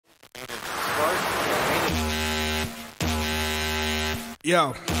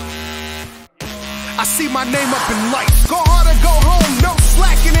Yo. I see my name up in lights. Go hard or go home, no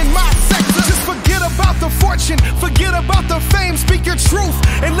slacking in my sector. Just forget about the fortune, forget about the fame. Speak your truth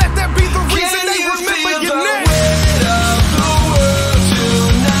and let that be the reason they remember your name. Weight of the world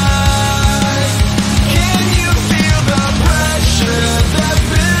tonight. Can you feel the pressure that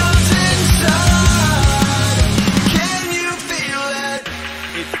builds inside? Can you feel it?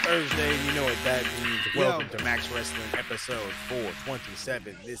 It's Thursday, you know what that means. Welcome to Max Wrestling episode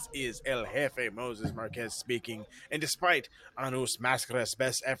 427. This is El Jefe Moses Marquez speaking. And despite Anon Mascaras'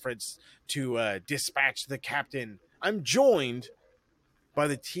 best efforts to dispatch the captain, I'm joined by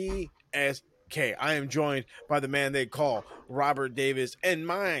the TSK. I am joined by the man they call Robert Davis and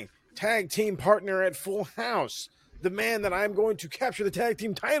my tag team partner at Full House, the man that I'm going to capture the tag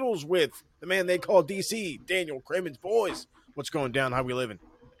team titles with, the man they call DC, Daniel Crimmins. Boys, what's going down? How we living?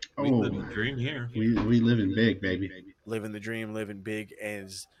 We live in dream here. We live in big, baby. Living the dream, living big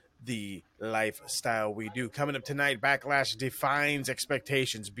as the lifestyle we do. Coming up tonight, Backlash defines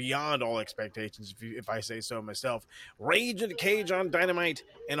expectations beyond all expectations, if I say so myself. Rage in the Cage on Dynamite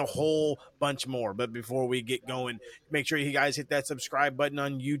and a whole bunch more. But before we get going, make sure you guys hit that subscribe button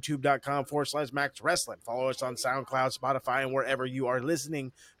on youtube.com/Max Wrestling. Follow us on SoundCloud, Spotify, and wherever you are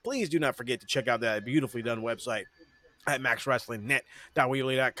listening. Please do not forget to check out that beautifully done website at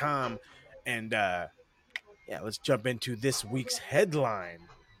maxwrestlingnet.weebly.com. And let's jump into this week's headline.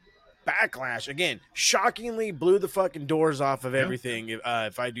 Backlash, again, shockingly blew the fucking doors off of everything,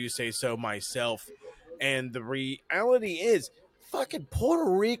 if I do say so myself. And the reality is, fucking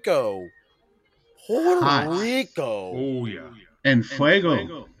Puerto Rico. Oh, yeah. And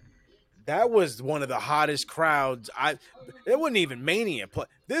Fuego. That was one of the hottest crowds. It wasn't even Mania.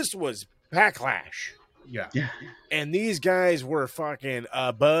 This was Backlash. Yeah. And these guys were fucking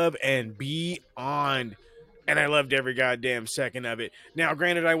above and beyond. And I loved every goddamn second of it. Now,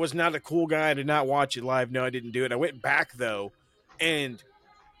 granted, I was not a cool guy. I did not watch it live. No, I didn't do it. I went back, though. And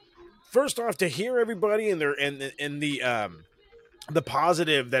first off, to hear everybody and the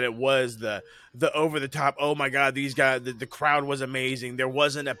positive that it was, the over the top, oh my God, these guys, the crowd was amazing. There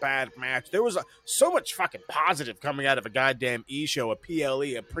wasn't a bad match. There was so much fucking positive coming out of a goddamn E-show, a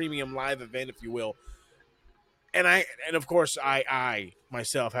PLE, a premium live event, if you will. And of course, I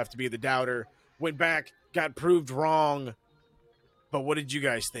myself have to be the doubter. Went back, got proved wrong. But what did you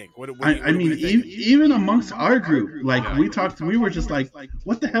guys think? I mean, even amongst our group, like we were just like,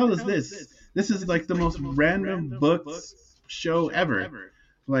 what the hell is this? This is like the most random books show ever.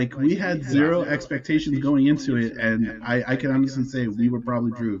 Like, we had zero expectations going into it, and I can honestly say we were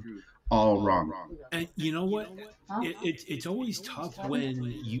probably proved all wrong. And you know what? It's always tough when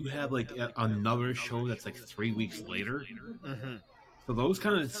you have like another show that's like 3 weeks later. Mm-hmm. So those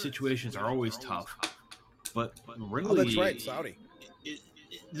kind of situations are always tough. But really, that's right, Saudi.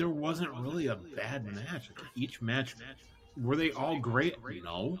 There wasn't really a bad match. Each match, were they all great?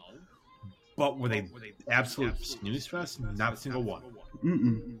 No. But were they absolute snooze fest? Not a single one.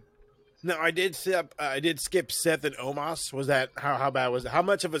 Mm-mm. No, I did skip Seth and Omos. Was that how bad was it? How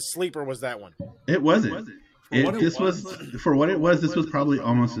much of a sleeper was that one? It wasn't. This was probably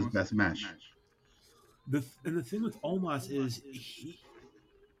almost his best match. The thing with Omos is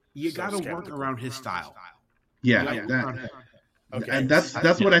you got to work around his style. Yeah, and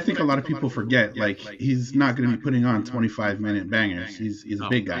that's what I think a lot of people forget. Like, he's not going to be putting on 25-minute bangers. He's a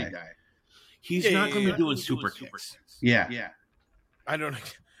big guy. He's not going to be doing super kicks. Yeah. I don't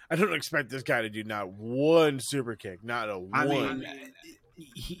expect this guy to do not one super kick, not a one. I mean,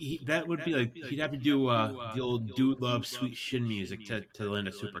 that would be like he'd have to do the old Dude Love Sweet Shin music to land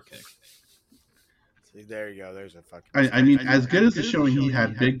a super kick. See, there you go. There's a fucking. I mean, as good as the showing, he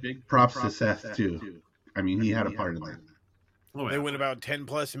had big props to Seth too. I mean, he had a part in that. Oh, yeah. They went about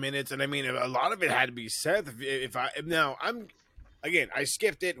 10+ minutes, and I mean, a lot of it had to be Seth. I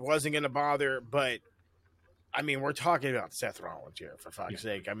skipped it, wasn't going to bother, but I mean, we're talking about Seth Rollins here, for fuck's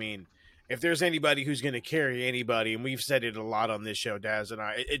sake. I mean, if there's anybody who's going to carry anybody, and we've said it a lot on this show, Daz and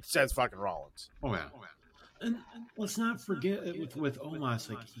I, it's Seth fucking Rollins. Oh, yeah. And let's not forget with Omos,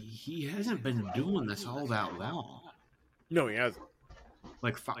 like, he hasn't been doing this all that long. No, he hasn't.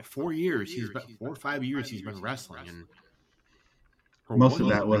 Like 4 years, 4 or 5 years he's been wrestling, and most of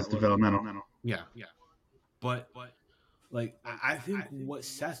that was developmental. Yeah. But like, I think what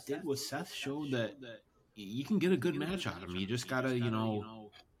Seth did was Seth showed that you can get a good match out of him. You just gotta,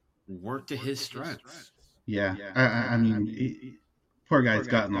 work to his strengths. Yeah, I mean, poor guy's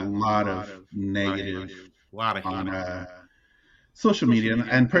gotten a lot of negative on social media,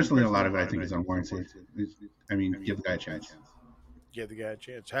 and personally, a lot of it I think is unwarranted. I mean, give the guy a chance. Give the guy a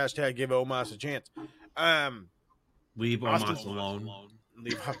chance. Hashtag give Omos a chance. Leave Austin Omos alone.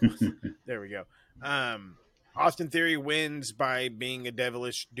 Leave Omos. There we go. Austin Theory wins by being a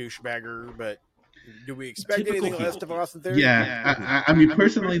devilish douchebagger, but do we expect Typical anything less heel. of Austin Theory? Yeah, I mean,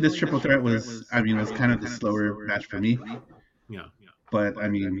 personally, this triple threat was kind of the slower match for me. Yeah. But I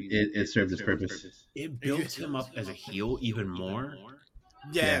mean, it served its purpose. It built him up as a heel even more.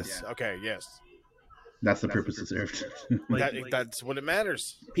 Yes. Okay. Yes. That's the purpose it served. That's what it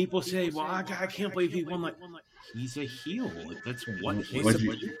matters. People say, "Well, I can't believe he won." Like, he's a heel. Like, that's what he's.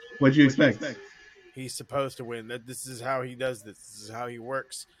 What'd you expect? He's supposed to win. That this is how he does this. This is how he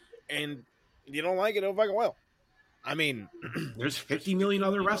works. And you don't like it? Oh, fucking well. I mean, there's 50 million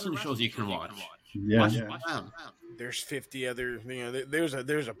other wrestling shows you can watch. Yeah. There's 50 other. There's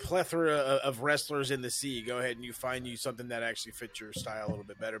a plethora of wrestlers in the sea. Go ahead and you find you something that actually fits your style a little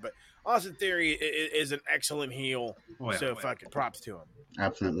bit better. But Austin Theory is an excellent heel. So fucking props to him.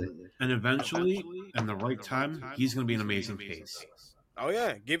 Absolutely. And eventually, in the right time, he's going to be an amazing face. Oh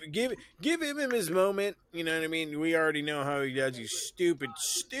yeah, give him his moment. You know what I mean? We already know how he does. He's stupid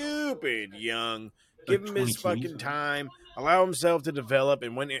young. Give him his fucking time. Allow himself to develop.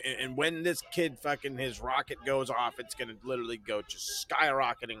 And when this kid fucking his rocket goes off, it's gonna literally go just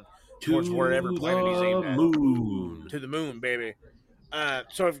skyrocketing towards wherever planet he's aimed at. To the moon, baby.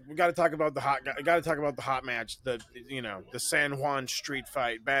 So if we got to talk about the hot match. The San Juan street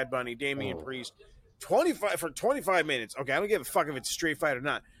fight. Bad Bunny, Damian Priest. 25 minutes. Okay, I don't give a fuck if it's a straight fight or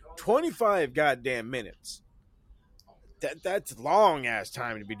not. 25 goddamn minutes. That's long ass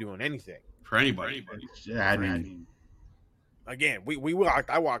time to be doing anything for anybody. I mean, again,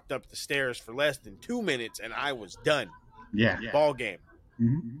 I walked up the stairs for less than 2 minutes and I was done. Yeah. Ball game.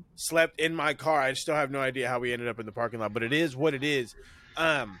 Mm-hmm. Slept in my car. I still have no idea how we ended up in the parking lot, but it is what it is.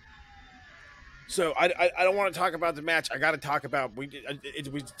 So I don't want to talk about the match. I got to talk about we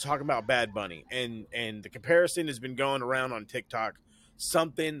talk about Bad Bunny and the comparison has been going around on TikTok.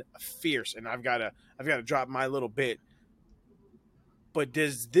 Something fierce, and I've got to drop my little bit. But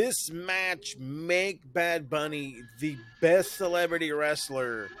does this match make Bad Bunny the best celebrity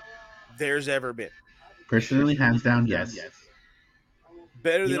wrestler there's ever been? Personally, hands down, yes.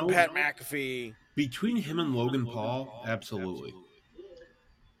 Better than Pat McAfee. Between him and Logan Paul, absolutely.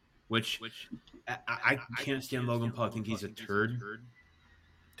 Which I can't stand Logan Paul. I think he's a turd.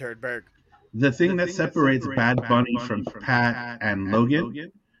 Turdberg. The thing that separates Bad Bunny from Pat and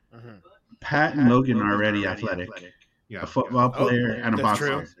Logan, Pat and Logan are already athletic. Yeah. A football player and a boxer.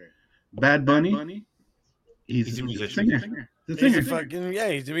 True. Bad Bunny, he's a musician. Singer. He's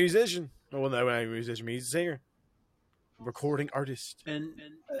a musician. Well, no, not a musician. He's a singer. Recording artist. And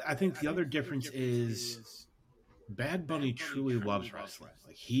I think the other difference is Bad Bunny truly loves wrestling.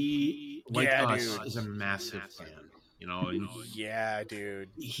 Like he, us, is a massive fan. Yeah, dude.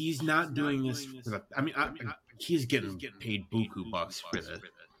 He's not doing this for the. I mean, he's getting paid buku bucks for this.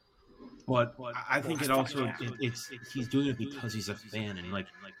 But I think it also it's he's doing it because he's a fan, and like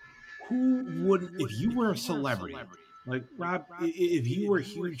who wouldn't if you were a celebrity like Rob, if you were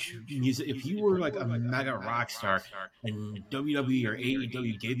huge music, if you were like a mega rock star and WWE or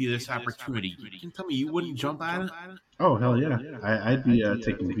AEW gave you this opportunity, you can tell me you wouldn't jump at it? Oh hell yeah, I'd be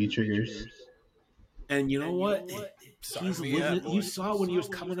taking V triggers. And you know what? He's living. You saw when he was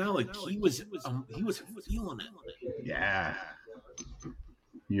coming out, like he was feeling it. Yeah.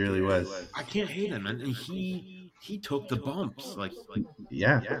 He really was. I can't hate him, and he took the bumps. Like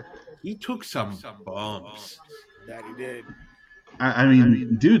yeah, he took some bumps. That he did. I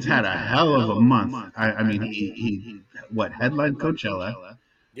mean, dude's had a hell of a month. I mean, he headlined Coachella,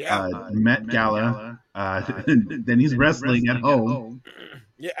 Met Gala, then he's wrestling at home.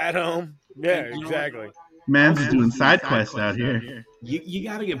 Yeah, at home. Yeah, exactly. Man's doing side quests out here. You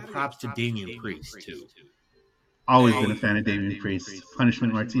got to give props to Damian Priest too. Always been a fan of Damian Priest.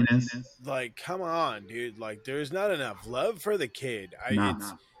 Punishment Martinez. Like, come on, dude. Like, there's not enough love for the kid.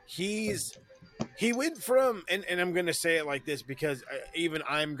 He went from, and I'm going to say it like this because even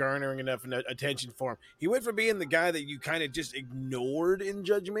I'm garnering enough attention for him. He went from being the guy that you kind of just ignored in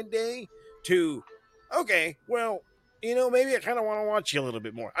Judgment Day to, okay, well, maybe I kind of want to watch you a little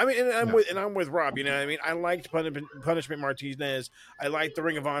bit more. I mean, I'm with Rob. You know what I mean? I liked Punishment Martinez. I liked the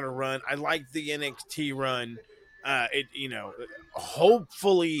Ring of Honor run. I liked the NXT run.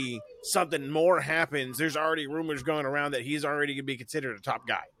 Hopefully something more happens. There's already rumors going around that he's already going to be considered a top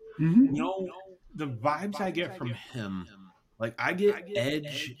guy. Mm-hmm. The vibes I get from him, like I get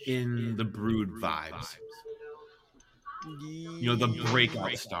Edge in the Brood vibes. The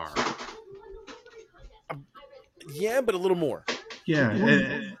breakout star. Yeah, but a little more.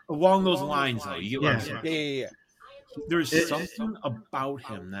 Yeah. Along those lines, though. You get what I'm saying? Yeah. There's something about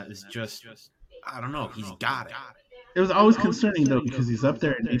him that is just, I don't know. He's got it. It was always concerning though because he's up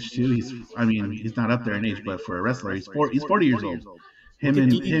there in age too. He's not up there in age, but for a wrestler, he's 40 years old. Look at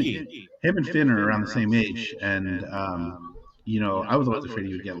DDP. Him and Finn are around the same age, and I was always afraid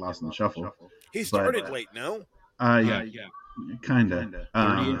he would get lost in the shuffle. He started late, no? Yeah, kinda,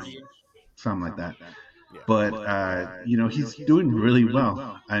 something like that. But he's doing really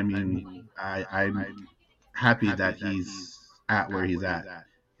well. I mean, I'm happy that he's at where he's at.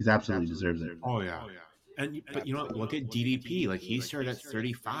 He's absolutely deserves it. Oh yeah. But look at DDP. Like he started at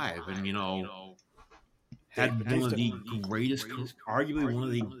 35, and had one of the greatest, arguably one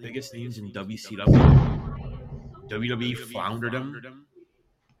of the biggest names in WCW. WWE floundered him,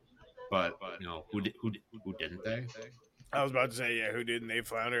 but who didn't they? I was about to say, yeah, who didn't they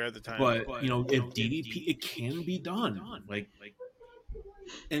flounder at the time? But if DDP, it can be done.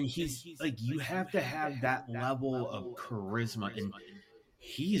 And he's like, you have to have that level of charisma, and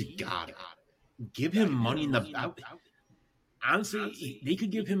he's got it. Give him money in the bank. Honestly, they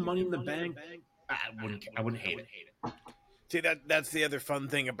could give him money in the bank. I wouldn't hate it. See, that's the other fun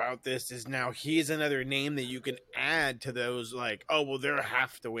thing about this is now he's another name that you can add to those. Like, oh well, they'll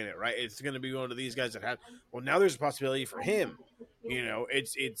have to win it, right? It's going to be one of these guys that have. Well, now there's a possibility for him.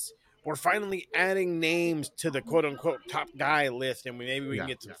 It's we're finally adding names to the quote unquote top guy list, and maybe we can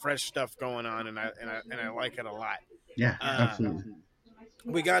get some fresh stuff going on, and I like it a lot. Yeah, absolutely.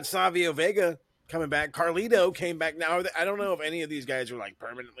 We got Savio Vega coming back. Carlito came back. Now I don't know if any of these guys are like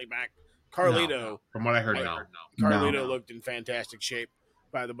permanently back. Carlito, no. From what I heard, no. Carlito looked in fantastic shape,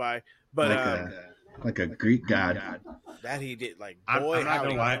 by the by. But like a Greek god. That he did. Like, boy, I'm not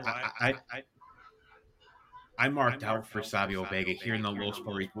gonna lie. I marked out for Savio Vega here in the Los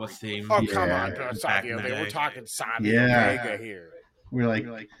Boricuas team. Oh, come on, Savio Vega. We're talking Savio Vega here. We're like,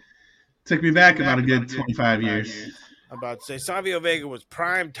 took me back about a good 25 years. I'm about to say Savio Vega was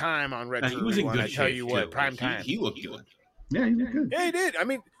prime time on Red. He was in good shape. I tell you what, prime time. He looked good. Yeah, he looked good. Yeah, he did. I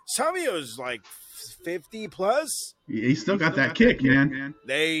mean, Savio's like 50 plus. Yeah, he still got that kick, man.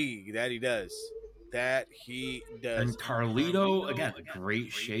 That he does. And Carlito, again,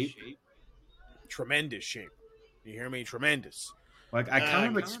 great shape. Tremendous shape. You hear me? Tremendous. Like, I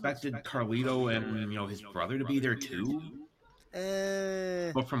kind of expected Carlito and, his brother to be there too.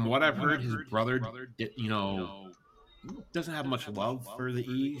 But from what I've heard, his brother, doesn't have much love for the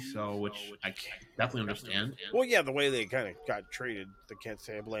E, so which I definitely understand. Well, yeah, the way they kind of got treated, I can't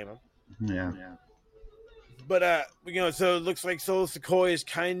say I blame them. Yeah. But so it looks like Solo Sikoa is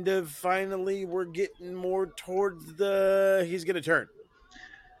kind of finally we're getting more towards he's gonna turn.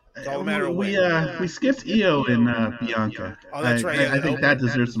 It's all a matter of we skipped Io and Bianca. Oh, that's right. I think that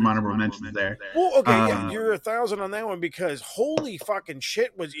deserves some honorable mentions there. Well, okay, you're 1,000 on that one because holy fucking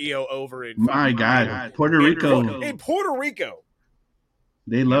shit was Io over in my God, Puerto Rico. In Puerto Rico,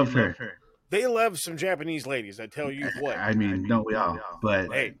 they loved her. They love some Japanese ladies. I tell you what. I mean, don't we all?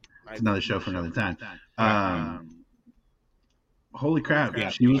 But hey, it's another show for another time. Holy crap,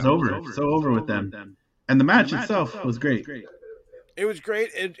 she was so over with them, and the match itself was great. It was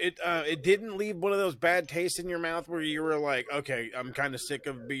great. It didn't leave one of those bad tastes in your mouth where you were like, okay, I'm kind of sick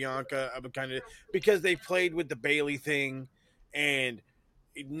of Bianca. Because they played with the Bailey thing, and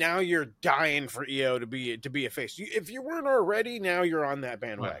now you're dying for Io to be a face. If you weren't already, now you're on that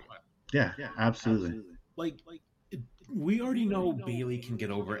bandwagon. Yeah, absolutely. Like we already know Bailey can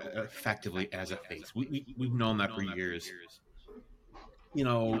get over effectively as a face. We've known that for years.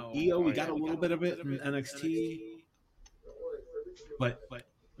 Io, we got a little bit of it in NXT. But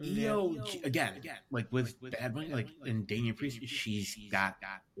Io, again, like with Bad Bunny, like in Damian Priest, she's got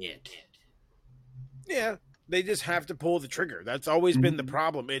it. Yeah, they just have to pull the trigger. That's always been the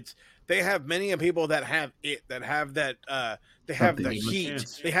problem. They have many people that have it, that have that, they have the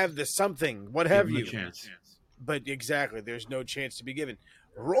heat, they have the something, what have you. But exactly, there's no chance to be given.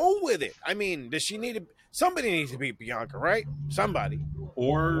 Roll with it. I mean, does she need somebody needs to beat Bianca, right? Somebody.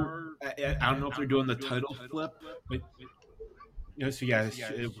 Or I don't know if they're doing the title flip, but. So yeah, it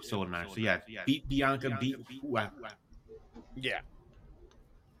still wouldn't matter. So yeah, beat Bianca, beat whoever. Yeah.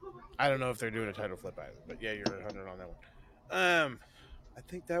 I don't know if they're doing a title flip either, but yeah, you're 100 on that one. I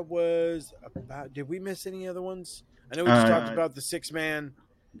think that was about. Did we miss any other ones? I know we just talked about the 6-man,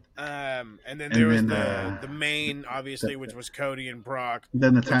 and then there was the main, obviously, which was Cody and Brock.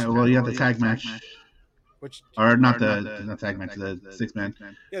 Then the tag. Well, you have the tag match. Which or not the tag match, the 6-man.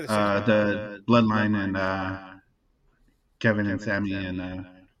 Yeah, the Bloodline and. Kevin and Sammy and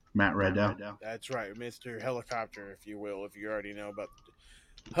Matt Riddell. That's right, Mr. Helicopter, if you will, if you already know about.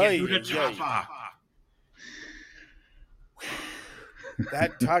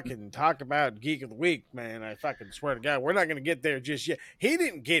 That talk about Geek of the Week, man. I fucking swear to God, we're not going to get there just yet. He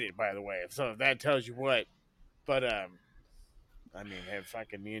didn't get it, by the way. So if that tells you what, But I mean, have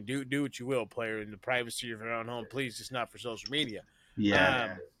fucking do what you will, player, in the privacy of your own home, please. Just not for social media.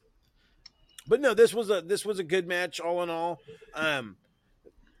 Yeah. But no, this was a good match all in all.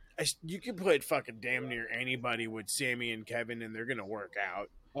 You can put fucking damn near anybody with Sammy and Kevin, and they're gonna work out.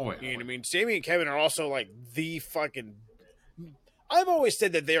 Oh, yeah. You know what I mean? Sammy and Kevin are also like the fucking. I've always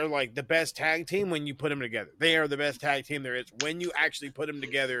said that they're like the best tag team when you put them together. They are the best tag team there is when you actually put them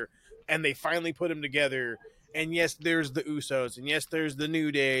together, and they finally put them together. And yes, there's the Usos, and yes, there's the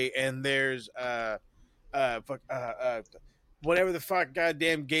New Day, and there's whatever the fuck,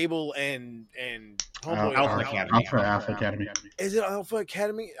 goddamn Gable and Homeboy. Alpha Academy. Is it Alpha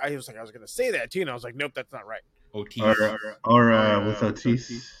Academy? I was gonna say that too, and I was like, nope, that's not right. Otis. Or with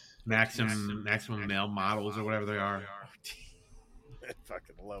Otis. Maximum male models or whatever they are. I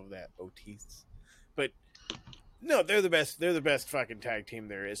fucking love that, Otis. But no, they're the best. They're the best fucking tag team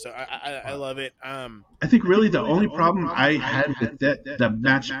there is. So I love it. I think really the only problem I had with the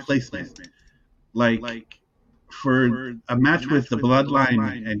match placement, like for a match with the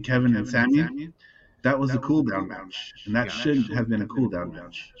Bloodline and Kevin and Sami, that was a cool down match, and that shouldn't have been a cool down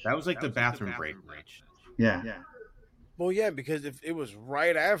match. That was like the bathroom break match. Yeah. Well, yeah, because if it was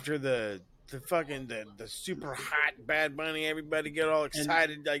right after the fucking the super hot Bad Bunny, everybody get all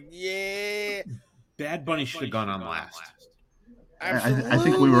excited, like, yeah. Bad Bunny should have gone on last. I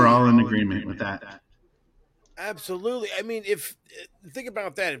think we were all in agreement with that. Absolutely. I mean, think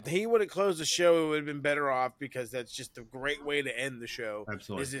about that. If he would have closed the show, it would have been better off, because that's just a great way to end the show.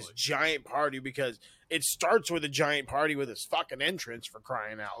 Absolutely. Is this giant party, because it starts with a giant party with his fucking entrance, for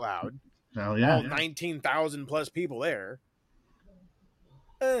crying out loud. Hell yeah. All 19,000 plus people there.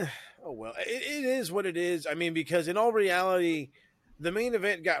 Oh well, it is what it is. I mean, because in all reality, the main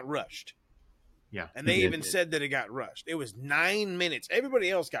event got rushed. Yeah. And they even said that it got rushed. It was 9 minutes.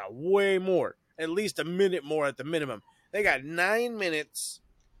 Everybody else got way more, at least a minute more at the minimum. They got 9 minutes,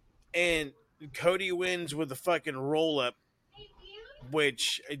 and Cody wins with a fucking roll up,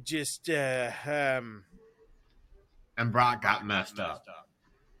 which just and Brock got messed up.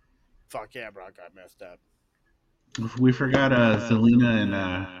 Fuck yeah, Brock got messed up. We forgot Zelina and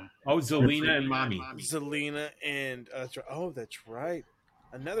Zelina and Mommy. Zelina and that's right.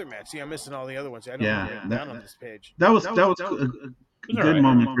 Another match. See, I'm missing all the other ones. I don't have down on this page. That was a good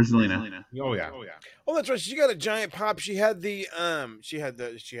moment for Zelina. Oh yeah. Oh, that's right. She got a giant pop. She had the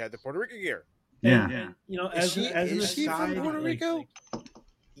Puerto Rico gear. Yeah. And, Is she from Puerto Rico?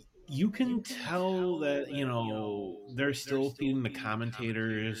 You can tell that they're still feeding the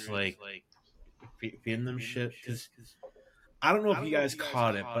commentators feeding them shit, because I don't know if you guys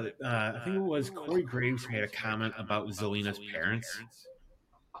caught it, but I think it was Corey Graves who made a comment about Zelina's parents.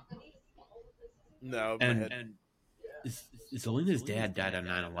 No, and Zelina's dad died on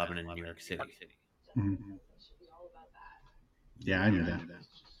 9/11 in New York City. Mm-hmm. Yeah, I knew that.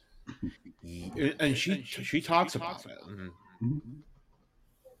 And she talks about it. Mm-hmm.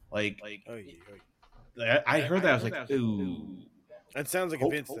 I heard that. I was like, ooh. That sounds like a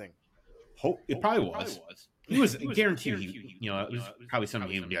Vince thing. It probably was. He was guaranteed. It was probably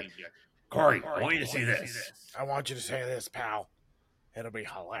something he would be like, Corey, I want you to say this. I want you to say this, pal. It'll be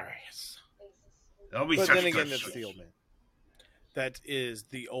hilarious. It'll be but such then again, good that's shit. the old man. That is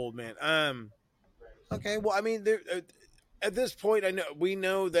the old man. Okay. Well, I mean, at this point, we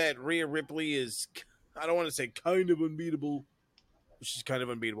know that Rhea Ripley is. I don't want to say kind of unbeatable. She's kind of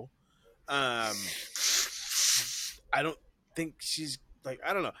unbeatable. I don't think she's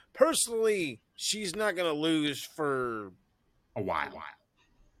I don't know. Personally, she's not going to lose for a while.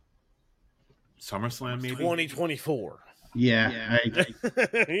 SummerSlam, maybe 2024. Yeah.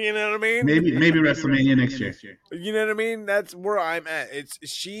 You know what I mean? Maybe WrestleMania next year. You know what I mean? That's where I'm at.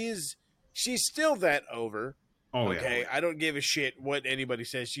 She's still that over. Oh, okay? Yeah. I don't give a shit what anybody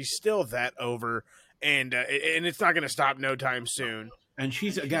says. She's still that over, and it's not going to stop no time soon. And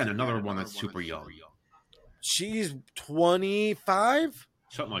she's, again, another one that's super young. She's 25?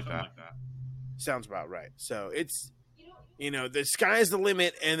 Something like that. Sounds about right. So it's, the sky's the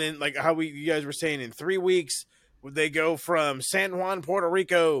limit. And then, how you guys were saying, in 3 weeks, would they go from San Juan, Puerto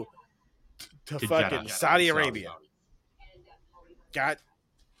Rico to fucking Saudi Arabia? God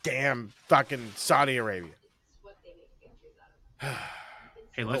damn fucking Saudi Arabia.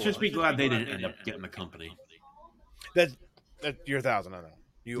 Hey, let's just be glad they didn't end up getting the company. That's you're 1,000 on that one.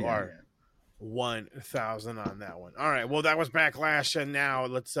 You are 1,000 on that one. All right. Well, that was Backlash, and now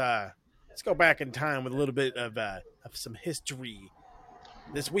let's go back in time with a little bit of some history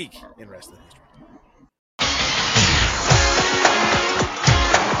this week in wrestling history.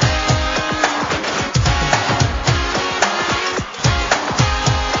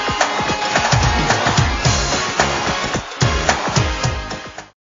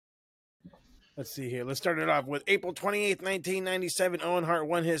 Let's see here. Let's start it off with April 28th, 1997. Owen Hart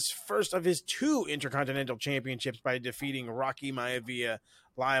won his first of his 2 Intercontinental Championships by defeating Rocky Maivia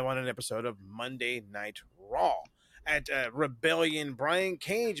live on an episode of Monday Night Raw. At Rebellion, Brian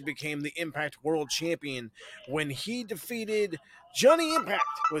Cage became the Impact World Champion when he defeated Johnny Impact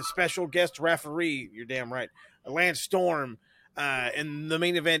with special guest referee, you're damn right, Lance Storm. In the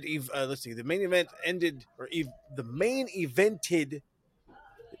main event, the main event ended, or the main evented.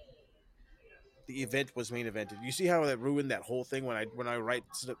 The event was main evented. You see how that ruined that whole thing when I write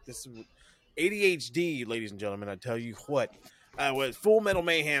this ADHD, ladies and gentlemen. I tell you what, with Full Metal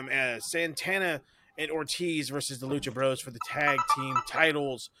Mayhem, Santana and Ortiz versus the Lucha Bros for the tag team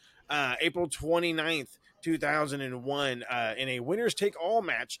titles. April 29th, 2001, in a winners take all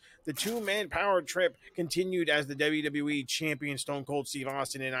match, the 2-man power trip continued as the WWE champion Stone Cold Steve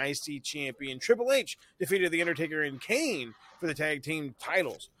Austin and IC champion Triple H defeated The Undertaker and Kane for the tag team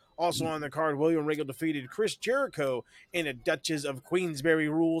titles. Also on the card, William Regal defeated Chris Jericho in a Duchess of Queensberry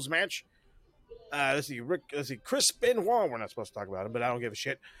rules match. Let's see, Chris Benoit, we're not supposed to talk about him, but I don't give a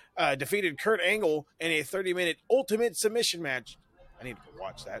shit, defeated Kurt Angle in a 30-minute ultimate submission match. I need to go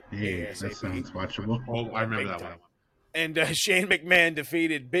watch that. Hey, that sounds watchable. Oh, I remember that one. And Shane McMahon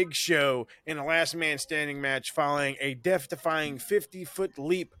defeated Big Show in a last man standing match following a death-defying 50-foot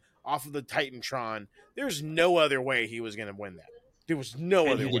leap off of the Titantron. There's no other way he was going to win that. There was no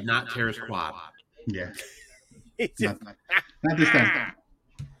other way. He did not tear his quad. Yeah. Not this time.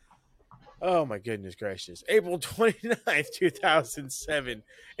 Oh, my goodness gracious. April 29th, 2007,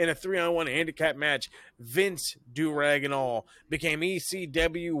 in a 3-on-1 handicap match, Vince Durag and all became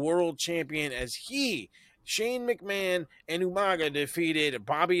ECW World Champion as Shane McMahon, and Umaga defeated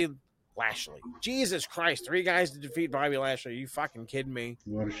Bobby Lashley. Jesus Christ, 3 guys to defeat Bobby Lashley. Are you fucking kidding me?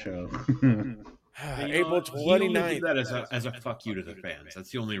 What a show. April 29th. He did that as a fuck you to the fans. That's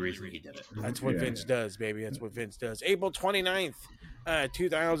the only reason he did it. That's what Vince does, baby. That's what Vince does. April 29th,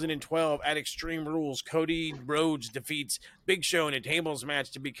 2012, at Extreme Rules, Cody Rhodes defeats Big Show in a tables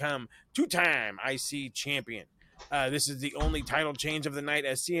match to become 2-time IC champion. This is the only title change of the night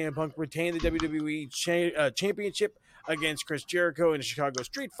as CM Punk retained the WWE championship against Chris Jericho in a Chicago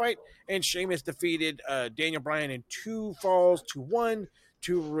street fight, and Sheamus defeated Daniel Bryan in 2 falls to 1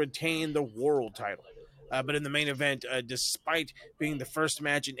 to retain the world title. But in the main event, despite being the first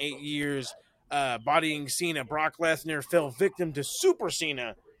match in 8 years, bodying Cena, Brock Lesnar fell victim to Super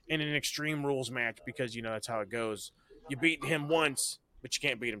Cena in an Extreme Rules match because, that's how it goes. You beat him once, but you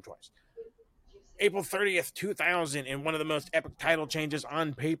can't beat him twice. April 30th, 2000, in one of the most epic title changes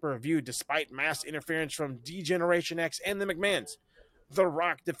on pay-per-view, despite mass interference from D-Generation X and the McMahons. The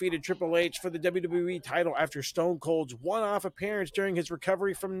Rock defeated Triple H for the WWE title after Stone Cold's one-off appearance during his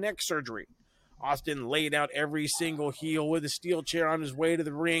recovery from neck surgery. Austin laid out every single heel with a steel chair on his way to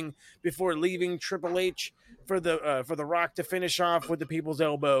the ring before leaving Triple H for the Rock to finish off with the People's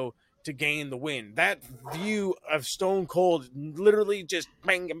Elbow to gain the win. That view of Stone Cold literally just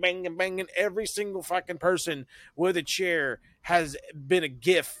banging every single fucking person with a chair has been a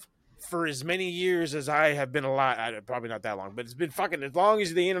gif for as many years as I have been alive. Probably not that long, but it's been fucking as long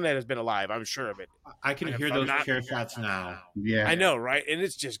as the internet has been alive. I'm sure of it. I can hear those chair shots now. Yeah, I know, right? And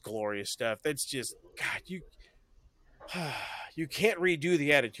it's just glorious stuff. That's just, God, you can't redo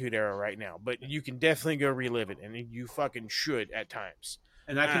the Attitude Era right now, but you can definitely go relive it, and you fucking should at times.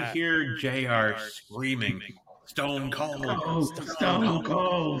 And I can hear JR screaming, Stone Cold. Stone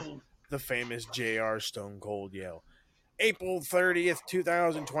Cold. The famous JR Stone Cold yell. April 30th,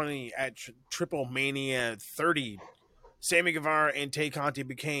 2020, at Triple Mania 30, Sammy Guevara and Tay Conti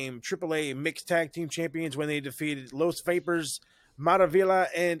became AAA Mixed Tag Team Champions when they defeated Los Vapors, Maravilla,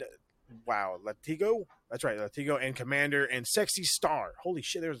 and Latigo? That's right, Latigo and Commander and Sexy Star. Holy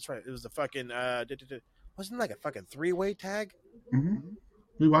shit, that's right. It was the fucking, wasn't it like a fucking 3-way tag? Mm-hmm.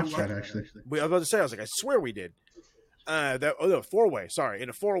 We watched that, actually. I was about to say, I swear we did. 4-way, sorry. In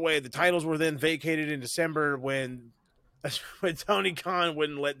a 4-way, the titles were then vacated in December when Tony Khan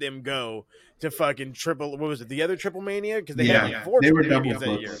wouldn't let them go to fucking what was it, the other Triple Mania? Because they had like 4 they were Triple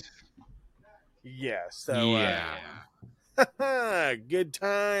double that year. Yeah, so good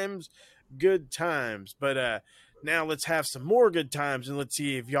times. But now let's have some more good times, and let's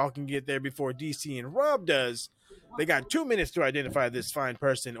see if y'all can get there before DC and Rob does. They got 2 minutes to identify this fine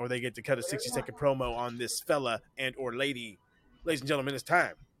person, or they get to cut a 60-second promo on this fella and or lady. Ladies and gentlemen, it's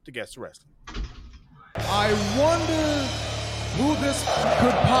time to guess the rest. I wonder who this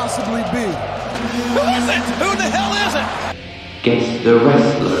could possibly be. Who is it? Who the hell is it? Guess the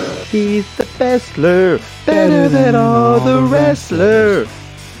wrestler. He's the wrestler, better than all the wrestlers.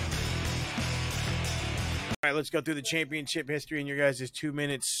 All right, let's go through the championship history, and your guys' 2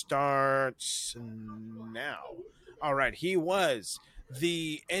 minutes starts now. All right, he was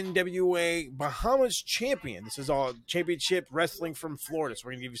the NWA Bahamas champion. This is all championship wrestling from Florida, so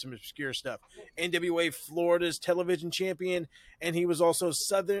we're going to give you some obscure stuff. NWA Florida's television champion, and he was also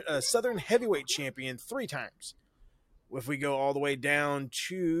Southern heavyweight champion 3 times. If we go all the way down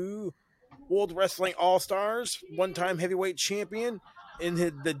to World Wrestling All-Stars, 1-time heavyweight champion. In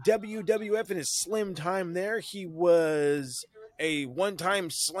the WWF in his slim time there, he was a 1-time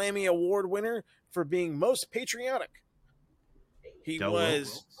Slammy Award winner for being most patriotic. He Del was...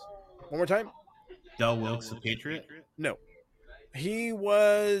 Wilkes. One more time? Del Wilkes, the Patriot? No. He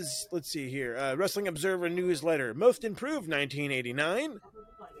was, let's see here, Wrestling Observer Newsletter, Most Improved 1989.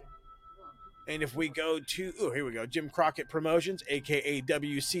 And if we go to, here we go, Jim Crockett Promotions, a.k.a.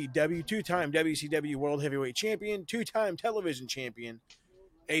 WCW, 2-time WCW World Heavyweight Champion, 2-time television champion,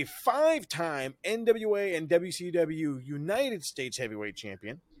 a 5-time NWA and WCW United States Heavyweight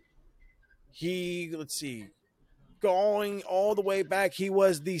Champion. He, let's see, going all the way back, he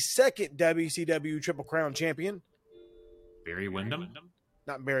was the 2nd WCW Triple Crown Champion. Barry Windham?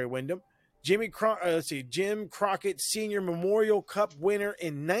 Not Barry Windham. Jim Crockett Senior Memorial Cup winner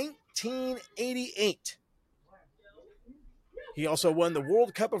in 1988. He also won the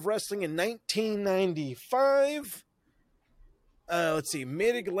World Cup of Wrestling in 1995.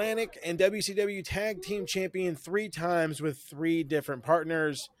 Mid-Atlantic and WCW Tag Team Champion 3 times with 3 different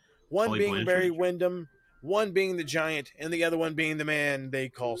partners. One Tully being Blanchard. Barry Windham, one being the Giant, and the other one being the man they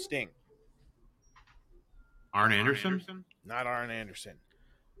call Sting. Arn Anderson? Not Arn Anderson.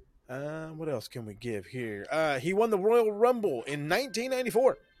 What else can we give here? He won the Royal Rumble in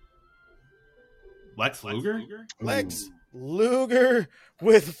 1994. Lex Luger? Lex Luger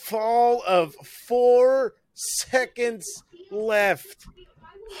with fall of 4 seconds left.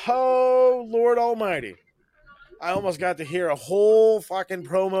 Oh, Lord Almighty. I almost got to hear a whole fucking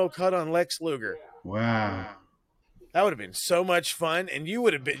promo cut on Lex Luger. Wow. That would have been so much fun, and you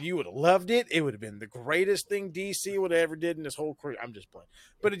would have loved it. It would have been the greatest thing DC would have ever did in his whole career. I'm just playing,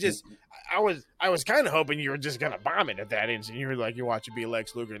 but it just, I was kind of hoping you were just gonna bomb it at that instant. You were like, you watch it be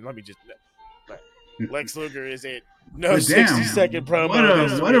Lex Luger, and let me just, Lex Luger is it? No 60-second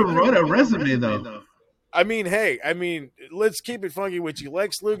promo. What a resume though. I mean, let's keep it funky with you.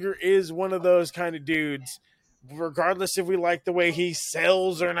 Lex Luger is one of those kind of dudes. Regardless if we like the way he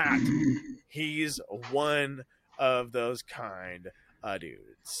sells or not, he's one of those kind of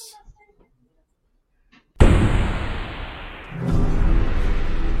dudes.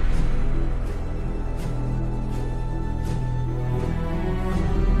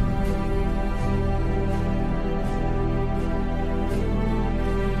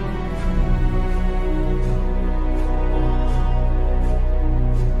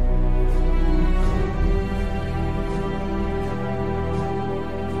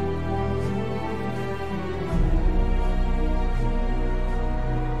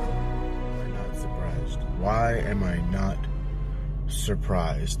 Why am I not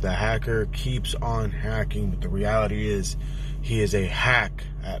surprised? The hacker keeps on hacking, but the reality is he is a hack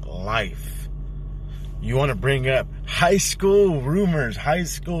at life. You want to bring up high school rumors, high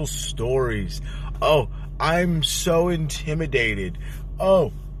school stories. Oh, I'm so intimidated.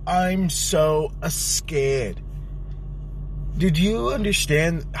 Oh, I'm so scared. Did you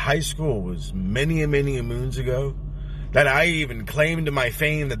understand high school was many moons ago? That I even claimed to my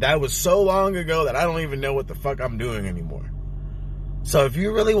fame that was so long ago that I don't even know what the fuck I'm doing anymore. So if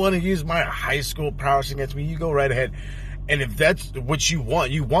you really want to use my high school prowess against me, you go right ahead. And if that's what you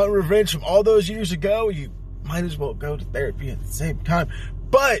want revenge from all those years ago, you might as well go to therapy at the same time.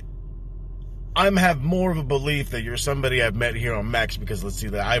 But I have more of a belief that you're somebody I've met here on Max, because let's see,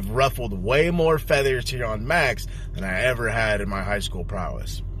 that I've ruffled way more feathers here on Max than I ever had in my high school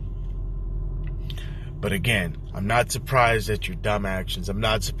prowess. But again, I'm not surprised at your dumb actions. I'm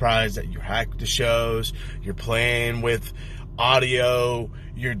not surprised that you hacked the shows. You're playing with audio.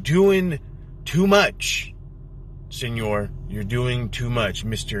 You're doing too much, senor. You're doing too much,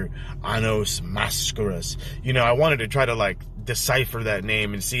 Mr. Anon Mascaras. You know, I wanted to try to, decipher that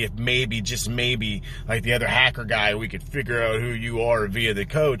name and see if maybe, just maybe, like the other hacker guy, we could figure out who you are via the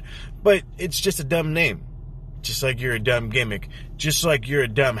code. But it's just a dumb name. Just like you're a dumb gimmick. Just like you're a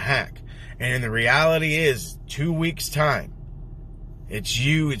dumb hack. And the reality is, 2 weeks' time, it's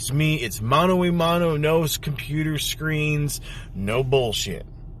you, it's me, it's mano-a-mano, no computer screens, no bullshit.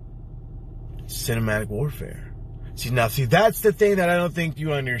 Cinematic warfare. See, that's the thing that I don't think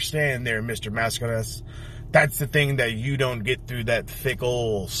you understand there, Mr. Mascaras. That's the thing that you don't get through that thick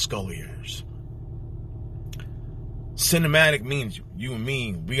old skull ears. Cinematic means you and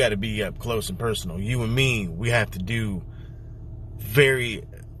me, we got to be up close and personal. You and me, we have to do very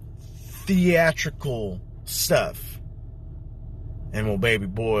theatrical stuff. And well, baby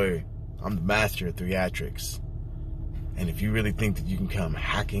boy, I'm the master of theatrics. And if you really think that you can come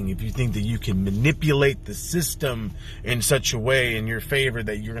hacking, if you think that you can manipulate the system in such a way in your favor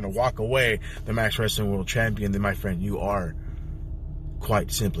that you're going to walk away the Max Wrestling World Champion, then my friend, you are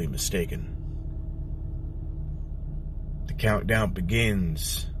quite simply mistaken. The countdown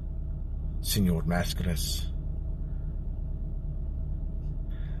begins, Senor Mascaras.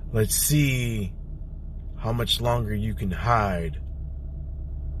 Let's see how much longer you can hide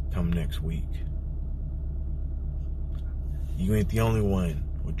come next week. You ain't the only one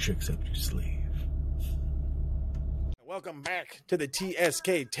with tricks up your sleeve. Welcome back to the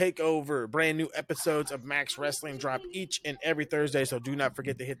TSK Takeover. Brand new episodes of Max Wrestling drop each and every Thursday, so do not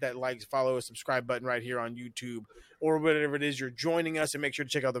forget to hit that like, follow, and subscribe button right here on YouTube or whatever it is you're joining us, and make sure to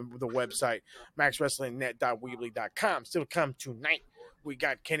check out the website, maxwrestlingnet.weebly.com. Still come tonight. We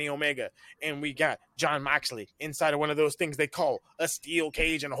got Kenny Omega and we got Jon Moxley inside of one of those things they call a steel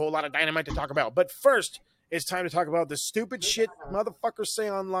cage, and a whole lot of Dynamite to talk about. But first, it's time to talk about the stupid shit motherfuckers say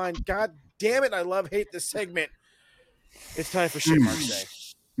online. God damn it, I hate this segment. It's time for Shit Mark Say.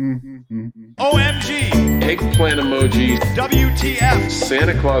 OMG! Eggplant emoji. WTF!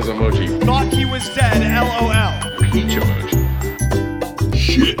 Santa Claus emoji. Thought he was dead, LOL. Peach emoji.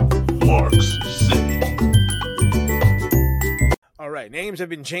 Shit Marks Say. All right, names have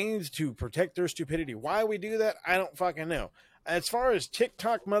been changed to protect their stupidity. Why we do that, I don't fucking know. As far as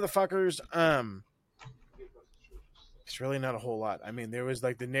TikTok motherfuckers, it's really not a whole lot. I mean, there was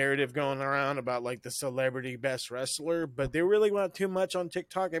like the narrative going around about like the celebrity best wrestler, but there really not too much on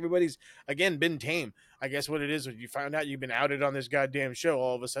TikTok. Everybody's, again, been tame. I guess what it is, when you find out you've been outed on this goddamn show,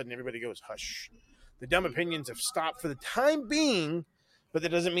 all of a sudden everybody goes, hush. The dumb opinions have stopped for the time being, but that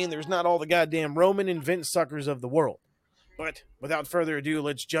doesn't mean there's not all the goddamn Roman and Vince suckers of the world. But without further ado,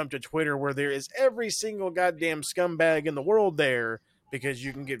 let's jump to Twitter, where there is every single goddamn scumbag in the world there, because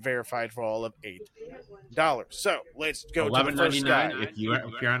you can get verified for all of $8. So let's go to the first guy. if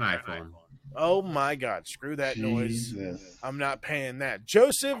you're on iPhone. Oh my God! Screw that Jesus. noise. I'm not paying that.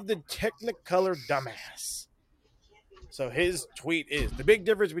 Joseph the Technicolor Dumbass. So his tweet is, the big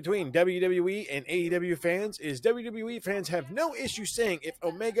difference between WWE and AEW fans is WWE fans have no issue saying if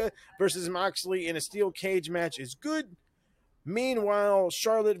Omega versus Moxley in a steel cage match is good. Meanwhile,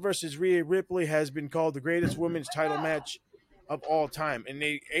 Charlotte versus Rhea Ripley has been called the greatest women's title match of all time, and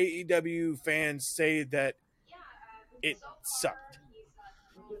the AEW fans say that it sucked.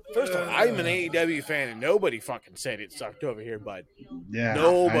 First of all, I'm an AEW fan, and nobody fucking said it sucked over here, bud. Yeah,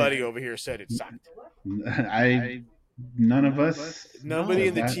 nobody over here said it sucked. None of us. Nobody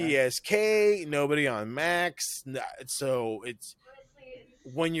in the TSK. Nobody on Max. So it's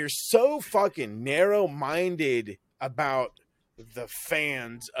when you're so fucking narrow-minded about the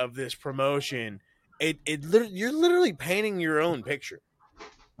fans of this promotion. You're literally painting your own picture.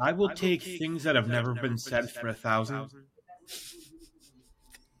 I will take things that have never been said for 1,000.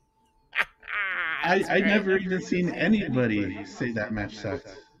 I never even seen anybody say that match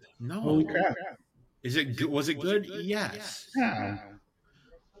sucked. No. Holy crap. Was it good? Yes. Yeah.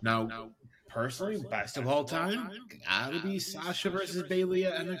 Now, personally, best of all time, gotta be Sasha versus Bayley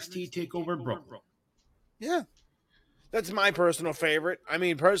at NXT TakeOver Brooklyn. Yeah. That's my personal favorite. I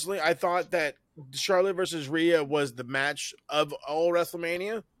mean, personally, I thought that Charlotte versus Rhea was the match of all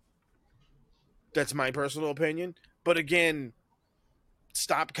WrestleMania. That's my personal opinion. But again,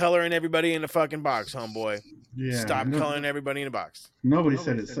 stop coloring everybody in the fucking box, homeboy. Yeah. Stop coloring everybody in the box. Nobody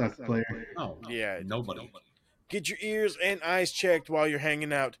said it sucked, player. No. Yeah. Nobody. Get your ears and eyes checked while you're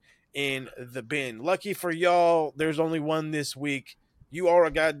hanging out in the bin. Lucky for y'all, there's only one this week. You are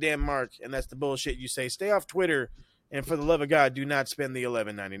a goddamn mark, and that's the bullshit you say. Stay off Twitter. And for the love of God, do not spend the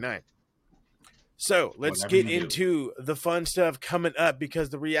 $11.99. So let's get into the fun stuff coming up, because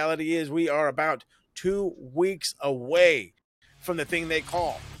the reality is we are about 2 weeks away from the thing they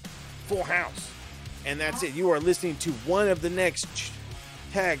call Full House. And that's it. You are listening to one of the next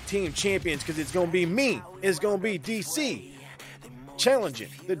tag team champions, because it's going to be me. It's going to be DC challenging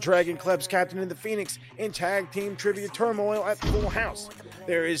the Dragon Club's captain in the Phoenix in tag team trivia turmoil at Full House.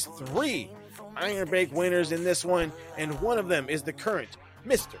 There is 3 Iron Bank winners in this one, and one of them is the current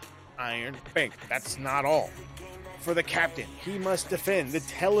Mr. Iron Bank. That's not all. For the captain, he must defend the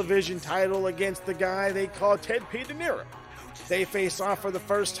television title against the guy they call Ted P. De Niro. They face off for the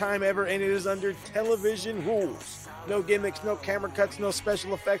first time ever, and it is under television rules. No gimmicks, no camera cuts, no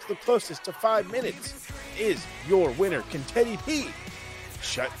special effects. The closest to 5 minutes is your winner. Can Teddy P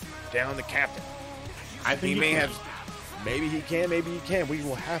shut down the captain? I think he may have. Maybe he can, maybe he can't. We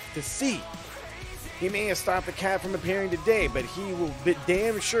will have to see. He may have stopped the cat from appearing today, but he will be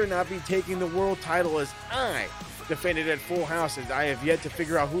damn sure not be taking the world title as I defended at Full House, as I have yet to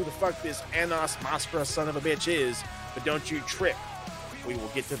figure out who the fuck this Anon Mascaras son of a bitch is. But don't you trip. We will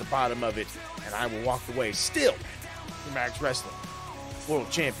get to the bottom of it, and I will walk away still the Max Wrestling World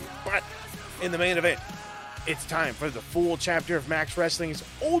Champion. But in the main event, it's time for the full chapter of Max Wrestling's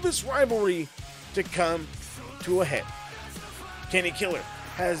oldest rivalry to come to a head. Kenny Killer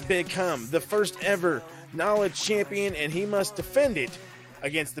has become the first ever Knowledge Champion, and he must defend it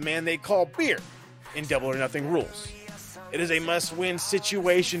against the man they call Beer in Double or Nothing rules. It is a must-win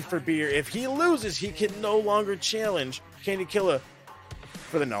situation for Beer. If he loses, he can no longer challenge Kenny Killer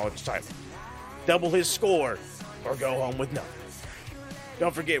for the Knowledge title. Double his score or go home with nothing.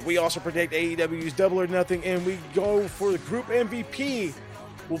 Don't forget, we also predict AEW's Double or Nothing, and we go for the group MVP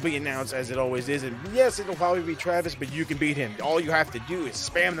will be announced as it always is. And yes, it'll probably be Travis, but you can beat him. All you have to do is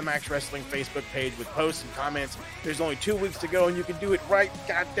spam the Max Wrestling Facebook page with posts and comments. There's only 2 weeks to go, and you can do it right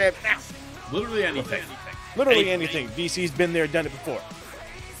goddamn now. Literally anything. Literally anything. DC's been there, done it before.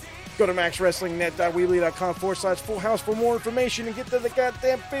 Go to maxwrestlingnet.weebly.com/Full House for more information and get to the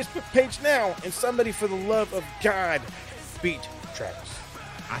goddamn Facebook page now. And somebody, for the love of God, beat Travis.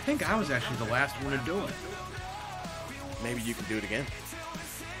 I think I was actually the last one to do it. Maybe you can do it again.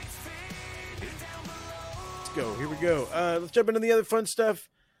 Let's go. Here we go. Let's jump into the other fun stuff.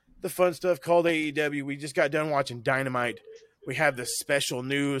 The fun stuff called AEW. We just got done watching Dynamite. We have the special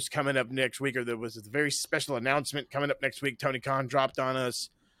news coming up next week, or there was a very special announcement coming up next week. Tony Khan dropped on us.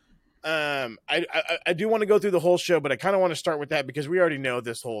 I do want to go through the whole show, but I kind of want to start with that because we already know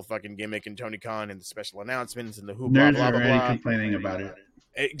this whole fucking gimmick and Tony Khan and the special announcements and the who blah blah blah. Nerds are already complaining about it.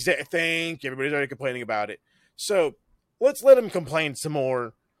 Thank you. Everybody's already complaining about it. So let's let them complain some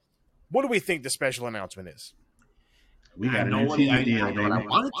more. What do we think the special announcement is? We got a new TV deal, baby. I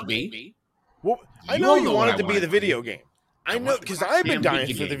want it to be. Well, I know you want it to be the video game. I know, because I've been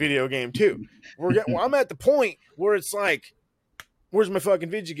dying for the video game too. I'm at the point where it's like, where's my fucking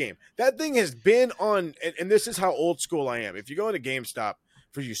video game? That thing has been on, and this is how old school I am. If you go into GameStop,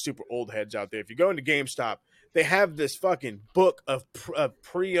 for you super old heads out there, if you go into GameStop, they have this fucking book of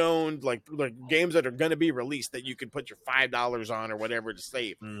pre-owned like games that are going to be released that you can put your $5 on or whatever to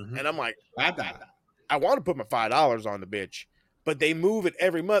save. Mm-hmm. And I'm like, I want to put my $5 on the bitch. But they move it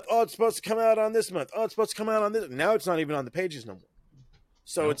every month. Oh, it's supposed to come out on this month. Oh, it's supposed to come out on this. Now it's not even on the pages no more.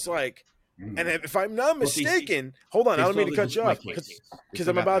 So it's like, and if I'm not mistaken, hold on, I don't mean to cut you off because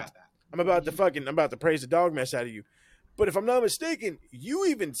I'm about to praise the dog mess out of you. But if I'm not mistaken, you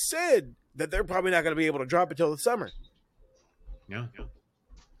even said that they're probably not going to be able to drop it till the summer. Yeah.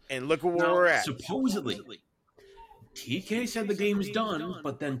 And look where we're at. Supposedly, TK said the game's done,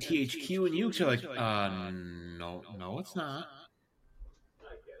 but then THQ and Ukes are like, no, it's not.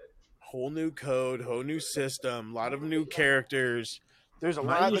 Whole new code, whole new system, a lot of new characters. There's a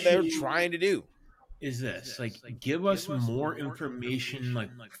lot that they're trying to do. Is this like give us more information, like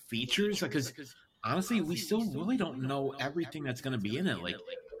features? Like, because honestly, we still really don't know everything that's going to be in it. Like,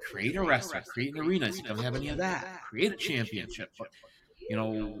 create a wrestler, create an arena. It doesn't have any of that. Create a championship. But,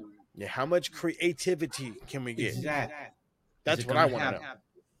 yeah. How much creativity can we get? That's what I want to know.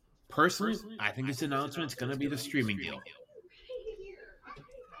 Personally, I think this announcement is going to be the streaming deal.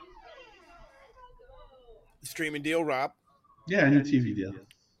 Streaming deal, Rob. Yeah, a new TV deal.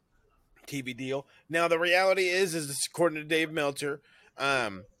 TV deal. Now, the reality is according to Dave Meltzer,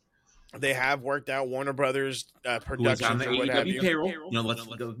 they have worked out Warner Brothers Productions on the or what have you. payroll. Let's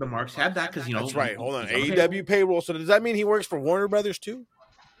the Marks have that because that's right. Hold on, AEW payroll. So does that mean he works for Warner Brothers too?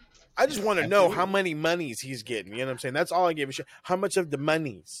 I just want to know how many monies he's getting. You know what I'm saying? That's all I give a shit. How much of the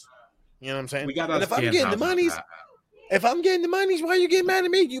monies? You know what I'm saying? And if I'm getting the monies, why are you getting mad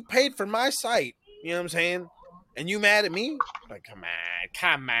at me? You paid for my site. You know what I'm saying? And you mad at me? Like, come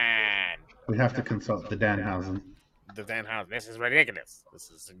on. We have to consult the Danhausen. This is ridiculous.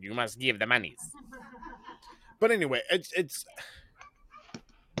 You must give the monies. But anyway, it's.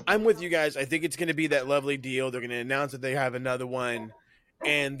 I'm with you guys. I think it's going to be that lovely deal. They're going to announce that they have another one,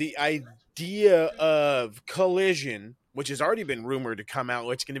 and the idea of Collision, which has already been rumored to come out,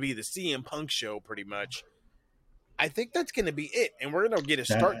 it's going to be the CM Punk show, pretty much. I think that's going to be it, and we're going to get a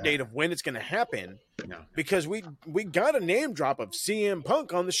start date of when it's going to happen, because we got a name drop of CM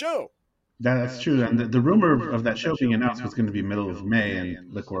Punk on the show. That's true, and the rumor of that show being announced was going to be middle of May,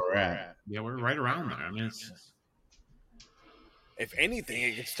 and look where we're at. Yeah, we're right around there. I mean, if anything,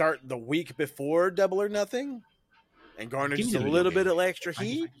 it could start the week before Double or Nothing, and garner just a little bit of extra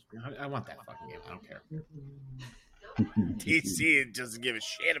heat. I want that fucking game. I don't care. DC doesn't give a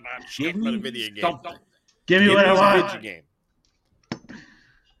shit about the video game. Give me what I want. Game.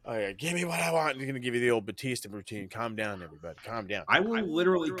 Oh yeah, give me what I want. He's gonna give you the old Batista routine. Calm down, everybody. Calm down. I will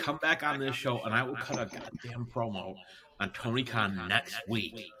literally come back on this show and I will cut a goddamn promo on Tony Khan next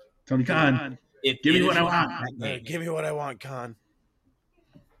week. Tony Khan, give me what I want. Give me what I want, Khan.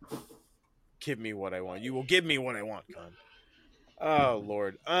 Give me what I want. You will give me what I want, Khan. Oh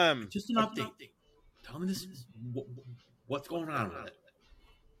Lord. Just an update. Tell me this. What's going on with it?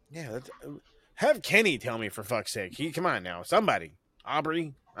 Yeah, have Kenny tell me for fuck's sake. Come on now, somebody.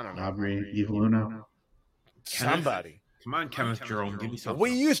 Aubrey. I don't know. Aubrey, Evil Uno. Somebody. Come on, Kenneth Jerome, give me something.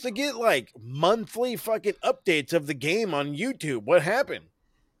 We used to get like monthly fucking updates of the game on YouTube. What happened?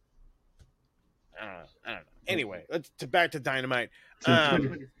 I don't know. Anyway, let's back to Dynamite.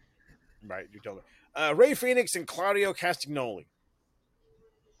 Right, you told me. Ray Phoenix and Claudio Castagnoli.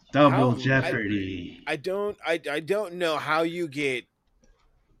 Double Jeopardy. I don't know how you get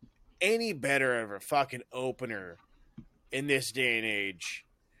any better of a fucking opener in this day and age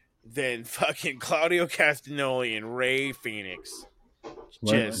than fucking Claudio Castagnoli and Ray Phoenix.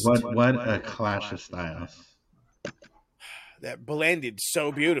 What a clash of styles. That blended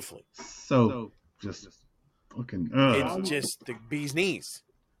so beautifully. So just fucking. It's just the bee's knees.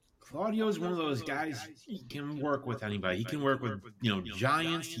 Claudio is one of those guys. He can work with anybody. He can work with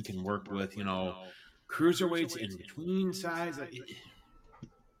giants. He can work with cruiserweights in between size.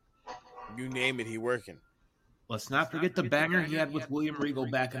 You name it, he working. Let's not forget the banger he had with William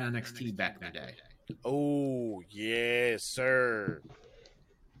Regal back in NXT back in the day. Oh, yes, sir.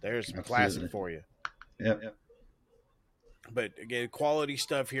 There's some classic for you. Yep. But again, quality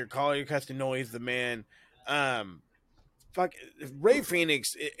stuff here. Claudio Castagnoli is the man. Ray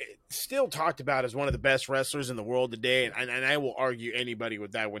Phoenix still talked about as one of the best wrestlers in the world today, and I will argue anybody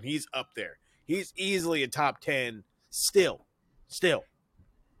with that when he's up there. He's easily a top 10 still.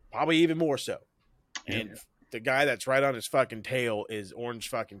 Probably even more so. And the guy that's right on his fucking tail is Orange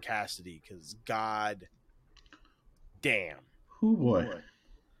fucking Cassidy, because god damn. Oh boy.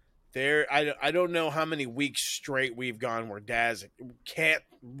 I don't know how many weeks straight we've gone where Daz cannot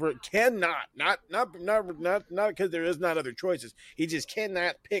because there is not other choices. He just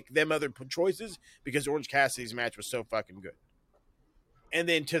cannot pick them other choices because Orange Cassidy's match was so fucking good. And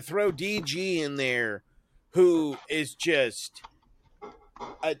then to throw DG in there, who is just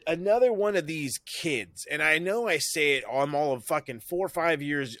another one of these kids, and I know I say it, I'm all of fucking 4 or 5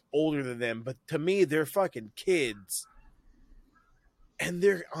 years older than them, but to me, they're fucking kids. And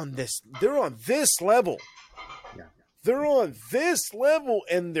they're on this level. Yeah. They're on this level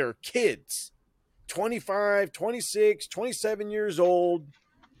and they're kids. 25, 26, 27 years old.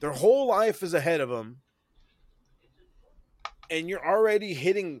 Their whole life is ahead of them. And you're already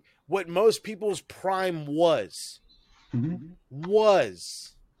hitting what most people's prime was. Mm-hmm.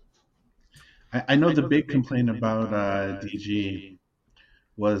 I know the big complaint about DG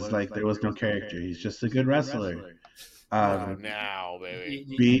was like there was no character. He's just a good wrestler. Now,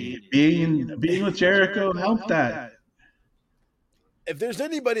 baby. Being with Jericho helped that. If there's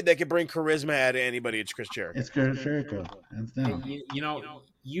anybody that can bring charisma out of anybody, it's Chris Jericho. It's Chris Jericho, hands down.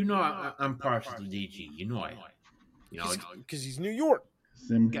 I'm partial to DG. Because he's New York.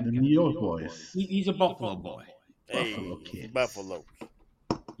 The New York boys. He's a Buffalo boy. Buffalo kids. Buffalo.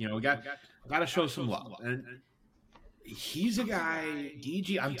 We got to show some love. And he's a guy,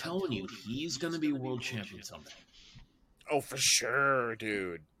 DG. I'm telling you, he's going to be world champion someday. Oh, for sure,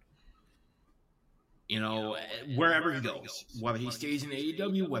 dude. Wherever he goes, whether he stays in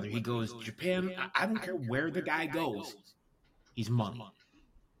AEW, whether he goes to Japan, I don't care where the guy goes. He's money.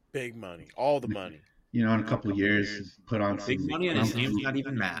 Big money. All the money. In a couple of years, put on some... Big money and his name's not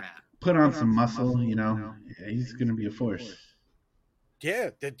even Matt. Put on some muscle, he's going to be a force.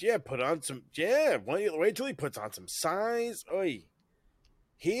 Yeah, put on some... Yeah, wait till he puts on some size. Oy.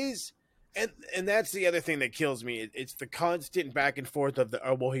 And that's the other thing that kills me. It's the constant back and forth of the,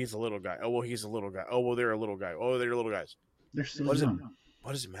 oh, well, he's a little guy. Oh, well, he's a little guy. Oh, well, they're a little guy. Oh, they're little guys. They're still young.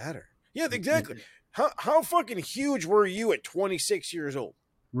 What does it matter? Yeah, exactly. How fucking huge were you at 26 years old?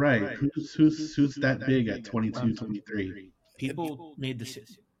 Right. Who's that big at 22, 23? People made this.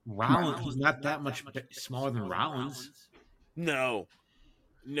 Rollins, he's not that much smaller than Rollins. No.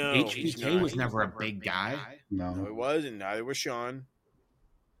 HBK was never a big guy. No, it wasn't. Neither was Sean.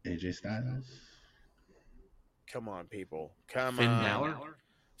 AJ Styles. Come on, people. Come Finn on. Balor?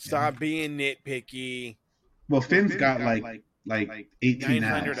 Stop being nitpicky. Well, Finn's got like 18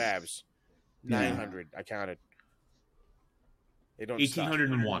 900 abs. 900. I counted. They don't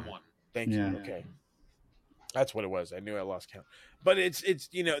 1,801. Stop. Thank you. Okay. That's what it was. I knew I lost count. But it's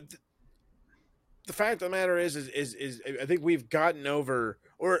the fact of the matter is I think we've gotten over,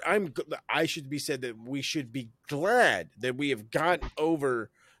 or I should be said that we should be glad that we have gotten over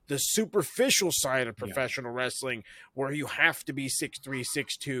the superficial side of professional wrestling, where you have to be 6'3",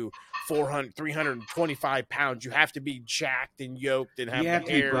 6'2", 400, 325 pounds. You have to be jacked and yoked and have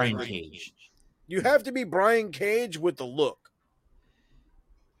the hair. Brian Cage. You have to be Brian Cage with the look.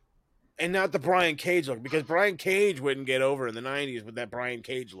 And not the Brian Cage look, because Brian Cage wouldn't get over in the 90s with that Brian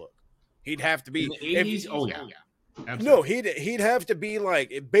Cage look. He'd have to be in the 80s. Absolutely. No, he'd have to be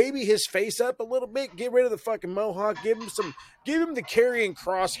like, baby his face up a little bit, get rid of the fucking mohawk, give him the Karrion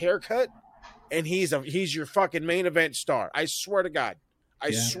Kross haircut, and he's your fucking main event star. I swear to God.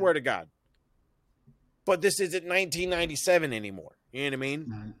 I swear to God. But this isn't 1997 anymore. You know what I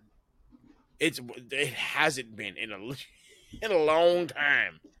mean? It hasn't been in a long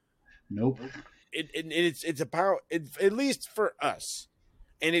time. Nope. It's about, at least for us,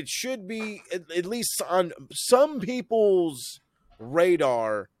 and it should be at least on some people's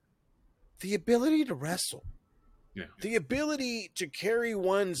radar, the ability to wrestle. Yeah. The ability to carry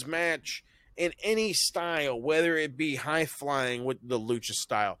one's match in any style, whether it be high flying with the lucha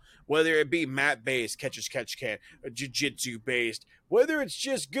style, whether it be mat based, catch as catch can, jiu-jitsu based, whether it's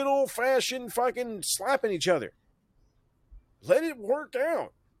just good old fashioned fucking slapping each other. Let it work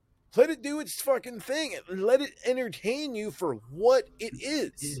out. Let it do its fucking thing, and let it entertain you for what it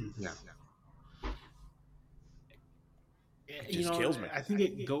is. Yeah. It just kills me. I think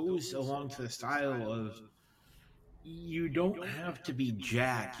it goes along to the style of, you don't have to be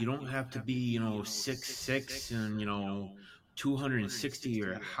jacked. You don't have to be, 6'6" and 260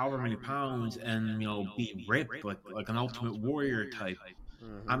 or however many pounds, and be ripped like an Ultimate Warrior type.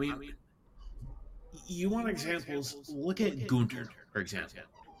 Mm-hmm. I mean, you want examples? Look at Gunther, for example.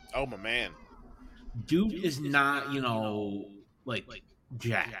 Oh, my man. Dude is not, like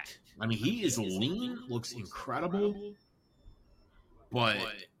jacked. I mean, he is lean, looks incredible, but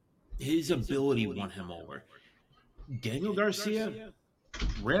his ability won him over. Daniel Garcia,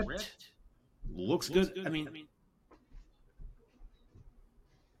 ripped, looks good. I mean,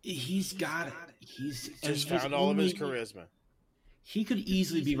 he's got it. He's just found all of his charisma. He could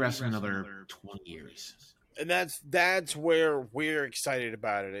easily be wrestling another 20 years. And that's where we're excited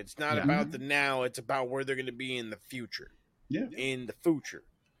about it. It's not about the now. It's about where they're going to be in the future. Yeah. In the future.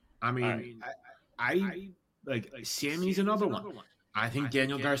 I mean, I like Sammy's another one. I think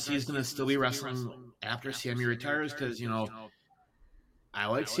Daniel Garcia is going to still be wrestling after Sammy retires because, I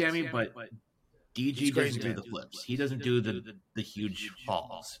like Sammy, but DG doesn't do the flips. He doesn't do the huge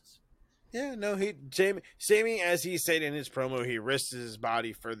falls. Yeah, no, Sammy, as he said in his promo, he risks his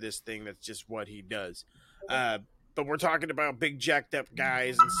body for this thing. That's just what he does. But we're talking about big jacked up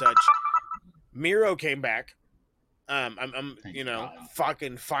guys and such. Miro came back.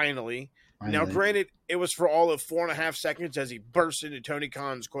 Fucking finally. Now, granted, it was for all of 4.5 seconds as he burst into Tony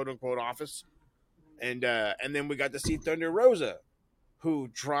Khan's quote unquote office, and then we got to see Thunder Rosa, who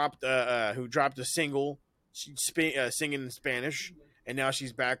dropped a single, singing in Spanish, and now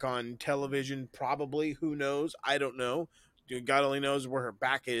she's back on television. Probably, who knows? I don't know. God only knows where her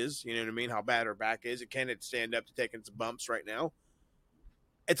back is. You know what I mean? How bad her back is. It can't stand up to taking some bumps right now.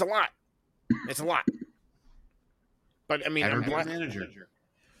 It's a lot. It's a lot. But I mean, I'm glad.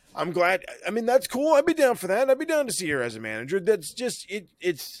 I'm glad. I mean, that's cool. I'd be down for that. I'd be down to see her as a manager. That's just it.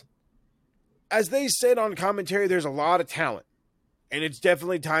 It's, as they said on commentary, there's a lot of talent, and it's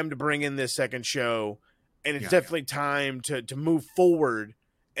definitely time to bring in this second show, and it's definitely time to move forward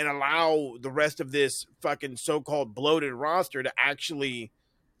and allow the rest of this fucking so-called bloated roster to actually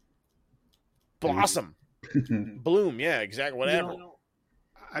blossom, bloom. Yeah, exactly. Whatever.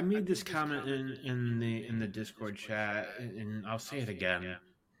 I made this comment in the Discord chat, and I'll say it again.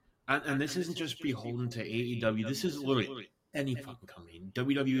 And this isn't just beholden to AEW. This is literally any fucking company.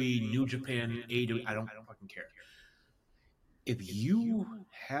 WWE, New Japan, AEW, I don't fucking care. If you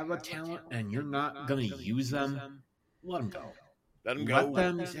have a talent and you're not going to use them, let them go. Let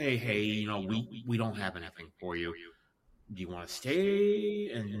them say, hey, we don't have anything for you. Do you want to stay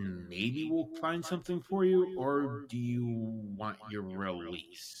and maybe we'll find something for you? Or do you want your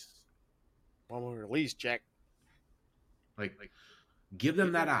release? Want my release, Jack? Like give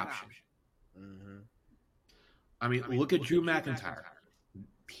them that option. Mm-hmm. I mean, look at Drew McIntyre.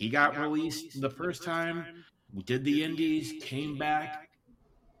 He got released the first time, did the indies, came back,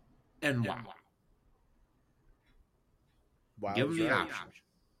 and wow. Give him the option.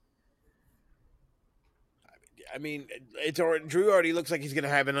 I mean, Drew already looks like he's going to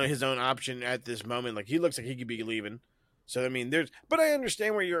have his own option at this moment. Like, he looks like he could be leaving. So I mean, but I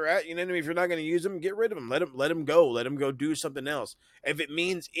understand where you're at. You know what I mean? If you're not going to use them, get rid of them. Let them go. Let them go do something else. If it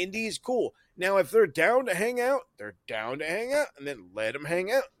means indies, cool. Now, if they're down to hang out, they're down to hang out, and then let them hang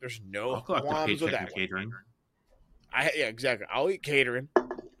out. There's no I'll collect the qualms with paycheck that for catering. Yeah, exactly. I'll eat catering.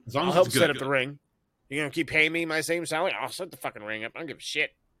 As long I'll as help it's set good. up the ring. You're gonna keep paying me my same salary? I'll set the fucking ring up. I don't give a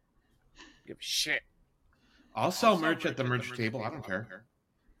shit. Give a shit. I'll sell merch at the merch table. I don't care.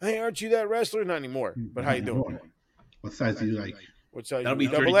 Hey, aren't you that wrestler? Not anymore. But how you doing? What size do you like? What size? That'll be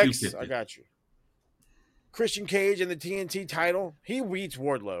double X. 32.50. I got you. Christian Cage and the TNT title. He beats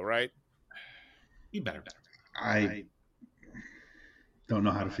Wardlow, right? You better. I don't know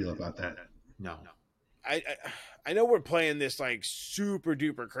how to feel about that. No. I know we're playing this like super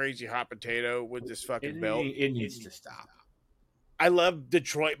duper crazy hot potato with this fucking belt. It needs to stop. I love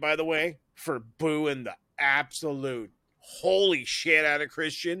Detroit, by the way, for booing the absolute holy shit out of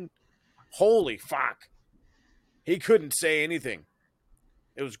Christian. Holy fuck. He couldn't say anything.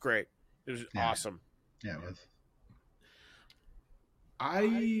 It was great. It was awesome. Yeah, it was.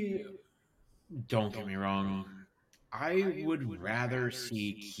 Don't get me wrong. I would rather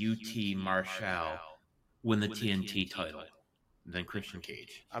see QT Marshall win the TNT title than Christian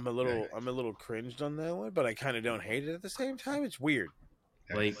Cage. I'm a little cringed on that one, but I kind of don't hate it at the same time. It's weird.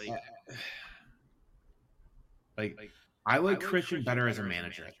 Like I like Christian better as a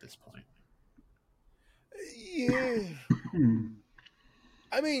manager at this point. Yeah.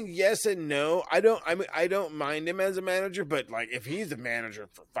 I mean, yes and no. I don't mind him as a manager, but like if he's a manager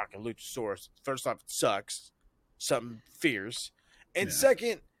for fucking Luchasaurus, first off, it sucks. Something fierce. And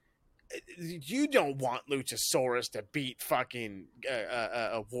second, you don't want Luchasaurus to beat fucking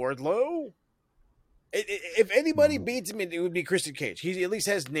Wardlow. If anybody beats him, it would be Christian Cage. He at least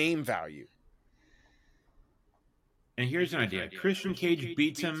has name value. And here's an idea. Christian Cage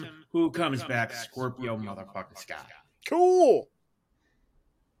beats him. Who comes back? Scorpio motherfucking Scott. Cool.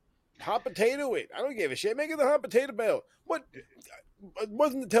 Hot potato it. I don't give a shit. Make it the hot potato belt. What?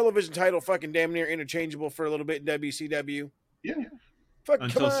 Wasn't the television title fucking damn near interchangeable for a little bit in WCW? Yeah.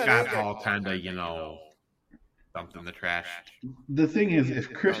 Until Scott Hall kind of, dumped in the trash. The thing is,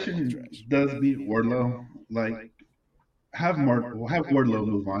 if Christian does beat Wardlow, like, have Wardlow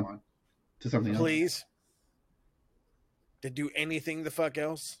move on to something else. Please. To do anything the fuck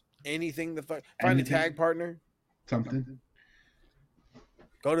else? Anything the fuck? Find a tag partner? Something.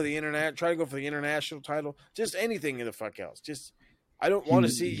 Go to the internet. Try to go for the international title. Just anything the fuck else. Just, I don't want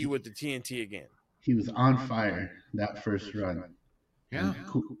to see you with the TNT again. He was on fire that first run. Yeah.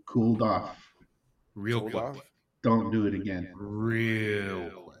 Cooled off. Real quick. Don't do it again. Real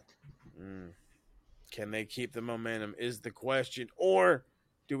quick. Can they keep the momentum is the question. Or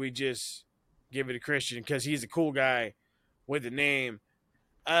do we just give it to Christian because he's a cool guy with the name?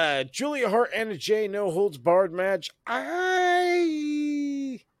 Julia Hart and a J no holds barred match.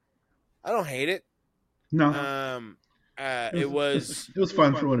 I don't hate it. No. It was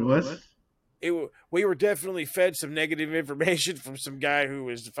fun for what it was. We were definitely fed some negative information from some guy who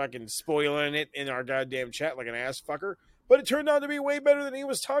was fucking spoiling it in our goddamn chat like an ass fucker. But it turned out to be way better than he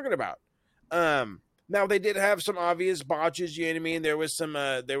was talking about. Now they did have some obvious botches. You know what I mean? There was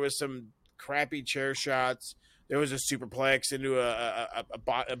some crappy chair shots. There was a superplex into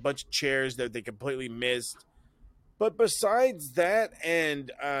a bunch of chairs that they completely missed. But besides that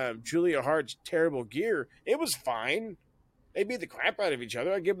and Julia Hart's terrible gear, it was fine. They beat the crap out of each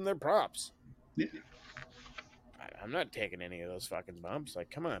other. I give them their props. Yeah. I'm not taking any of those fucking bumps.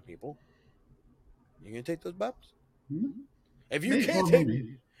 Like, come on, people. You gonna take those bumps? Mm-hmm. If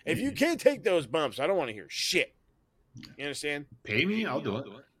you can't take those bumps, I don't want to hear shit. You understand? Pay me, I'll do it.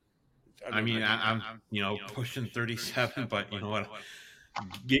 I mean, I'm pushing 37, but you know what?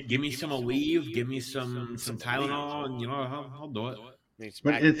 Give me some Aleve, give me some Tylenol, and I'll do it.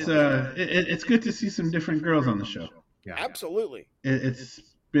 But it's good to see some different girls on the show. Yeah, absolutely. It's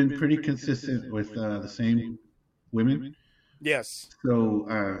been pretty consistent with the same women. Yes. So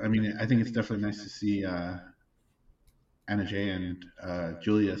I mean, I think it's definitely nice to see Anna Jay and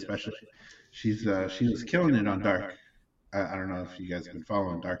Julia, especially. She was killing it on Dark. I don't know if you guys have been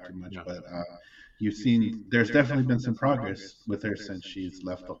following Dark too much, but you've seen there's definitely been some progress with her since she's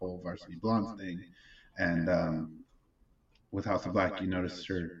left the whole Varsity Blondes thing, and with House of Black, you notice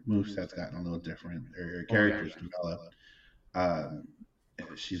her moveset's gotten a little different. Her character's developed.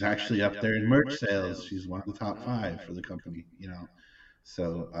 She's actually up there in merch sales. She's one of the top 5 for the company,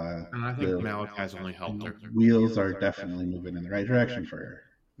 So and I think Malachi's only helped her. Wheels are definitely moving in the right direction for her.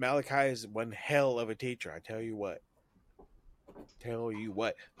 Malachi is one hell of a teacher, I tell you what.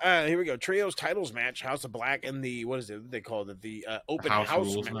 Here we go. Trios titles match. House of Black and the, what is it they called it? The open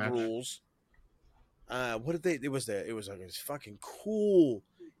house rules. What did they? It was like this fucking cool.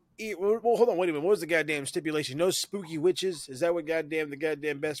 Well, hold on, wait a minute. What was the goddamn stipulation? No spooky witches. Is that what the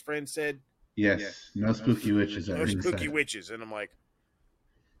goddamn best friend said? Yes, no spooky witches at No spooky ringside. witches, and I'm like,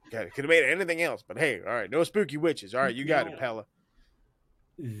 God, could have made it anything else, but hey, all right, no spooky witches. All right, you got it, Pella.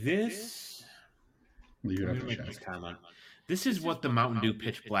 This. Leave it I'm up gonna to make Chuck. this comment. This is what the Mountain Dew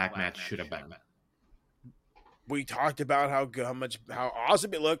Pitch Black match should have been. We talked about how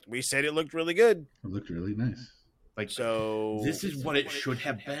awesome it looked. We said it looked really good. It looked really nice. Like, So this is what it should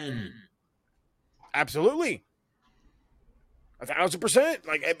have been. absolutely, 1,000%.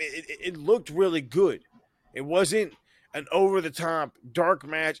 Like, I mean, it looked really good. It wasn't an over the top dark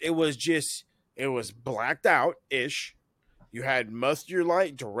match. It was blacked out ish. You had mustard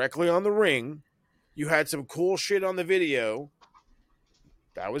light directly on the ring. You had some cool shit on the video.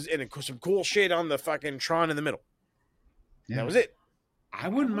 That was and some cool shit on the fucking Tron in the middle. Yeah. That was it. I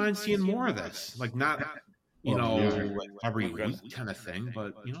wouldn't mind seeing more of this. Like, not, you know, yeah. like every week kind of thing,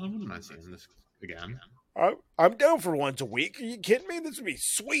 but, you know, I wouldn't mind seeing this again. I'm down for once a week. Are you kidding me? This would be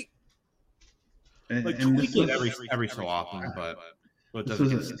sweet. Like, And tweak this it every so often, but it this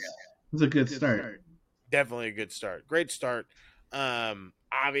doesn't was get a good start. Definitely a good start. Great start.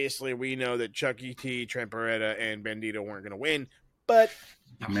 Obviously, we know that Chucky T, Trent Beretta, and Bandito weren't going to win, but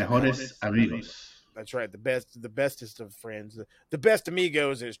Mejores amigos. that's right. The bestest of friends, the best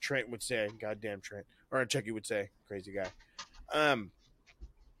amigos, as Trent would say. Goddamn Trent, or Chucky would say. Crazy guy.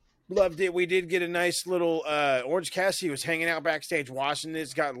 Loved it. We did get a nice little Orange Cassidy was hanging out backstage watching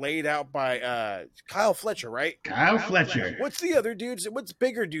this. Got laid out by Kyle Fletcher, right? Kyle Fletcher. What's the other dude's? What's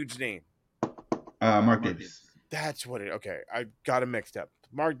bigger dude's name? Mark Davis. That's what it. Okay, I got him mixed up.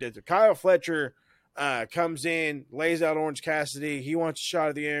 Mark did it. Kyle Fletcher comes in, lays out Orange Cassidy. He wants a shot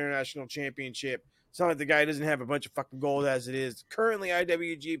at the International Championship. It's not like the guy doesn't have a bunch of fucking gold as it is. Currently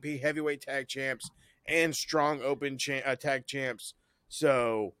IWGP Heavyweight Tag Champs and Strong Open Tag Champs.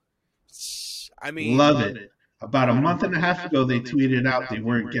 So, I mean, Love it. About a month and a half ago, they tweeted out they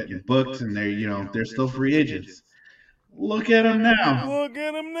weren't getting booked, and they're still free agents. Look at them now. Look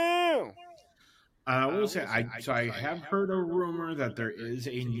at him now. I will say, I have heard a rumor that there is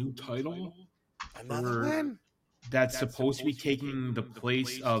a new title Another one. that's supposed to be taking the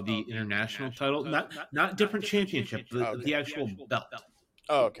place of the international title. Not different championship, the actual belt.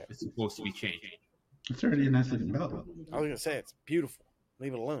 Oh, okay. It's supposed to be changing. It's already a nice looking belt. I was gonna say it's beautiful.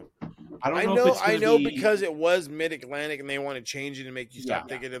 Leave it alone. I don't know. If it's I gonna know be, because it was Mid Atlantic and they want to change it and make you stop Yeah.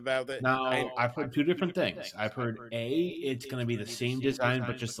 thinking about it. Now, I've heard two different things. I've heard it's going to be the same design,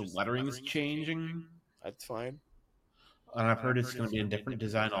 but just the lettering's changing, That's fine. and I've heard it's going to be a different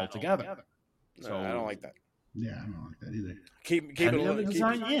design altogether. No, So I don't like that. Yeah, I don't like that either. Keep it Any other alone.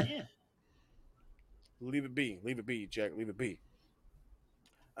 design, yeah. Leave it be. Leave it be, Jack. Leave it be.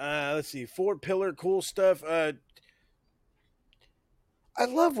 Let's see. 4-pillar, cool stuff. I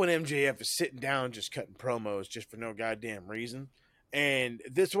love when MJF is sitting down just cutting promos just for no goddamn reason. And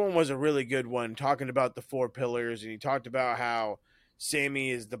this one was a really good one, talking about the 4 pillars, and he talked about how Sammy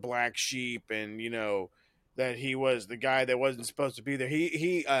is the black sheep, and that he was the guy that wasn't supposed to be there.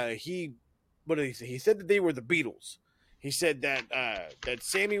 He what did he say? He said that they were the Beatles. He said that that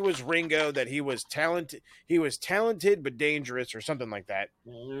Sammy was Ringo, that he was talented but dangerous, or something like that.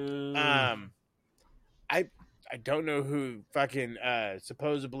 I don't know who fucking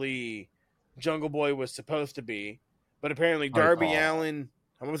supposedly Jungle Boy was supposed to be, but apparently Darby Allin.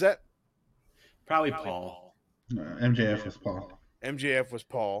 What was that? Probably Paul. MJF was Paul. MJF was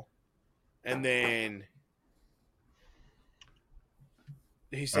Paul, and then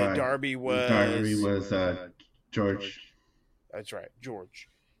he said Darby was George. That's right, George.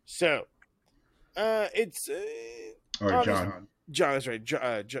 So it's Or John. John. That's right,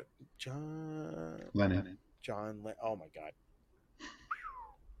 John Lennon. Oh my God.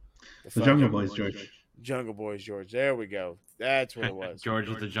 The Jungle Boy's George. Jungle Boy's George. There we go. That's what it was. George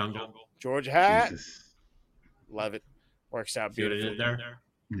of the Jungle. George Hat. Jesus. Love it. Works out See what I beautifully. did there?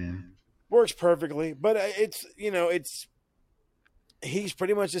 Yeah. Works perfectly. But he's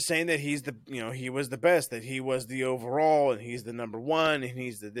pretty much just saying that he's he was the best, that he was the overall, and he's the number one, and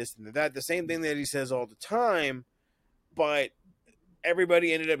he's the this and the that. The same thing that he says all the time, but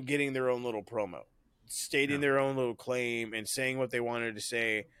everybody ended up getting their own little promo, stating their own little claim and saying what they wanted to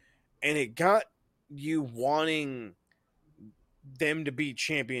say. And it got you wanting them to be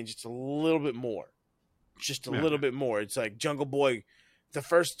champions just a little bit more. Just a little bit more. It's like Jungle Boy, the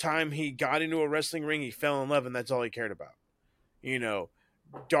first time he got into a wrestling ring, he fell in love, and that's all he cared about.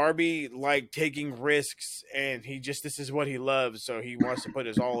 Darby liked taking risks, and this is what he loves, so he wants to put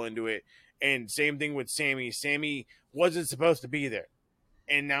his all into it. And same thing with Sammy. Sammy wasn't supposed to be there.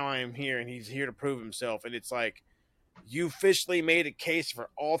 and now I am here, and he's here to prove himself. And it's like, you officially made a case for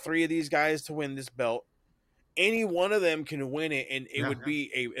all three of these guys to win this belt. Any one of them can win it, and it would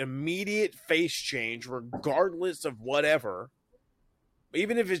be an immediate face change, regardless of whatever,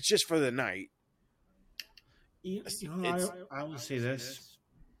 even if it's just for the night. I will say this,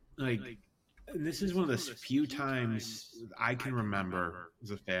 like, this is one of the few times I can remember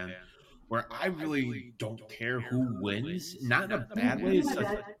as a fan where I really don't care who wins. Not in a bad way. It's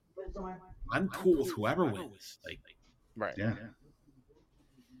like, I'm cool with whoever wins. Like, right? Yeah.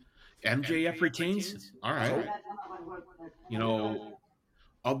 MJF retains. All right.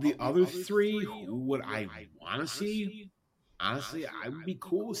 Of the other three, who would I want to see? Honestly, I would be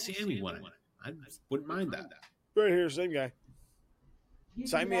cool with Sammy winning. I wouldn't mind that. Right here, same guy.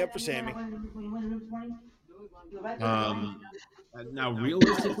 Sign me up for Sammy. Now,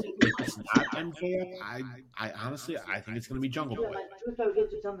 realistically, if it's not MJF, I honestly, I think it's going to be Jungle Boy.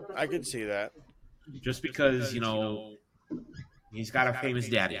 I could see that. Just because, he's got a famous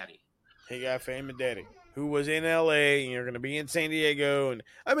daddy. He got a famous daddy who was in LA, and you're going to be in San Diego. And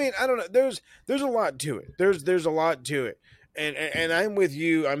I mean, I don't know. There's a lot to it. There's a lot to it. And I'm with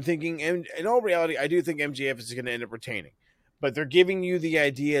you. I'm thinking, in all reality, I do think MJF is going to end up retaining. But they're giving you the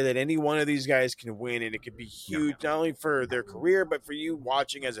idea that any one of these guys can win, and it could be huge, not only for their career, but for you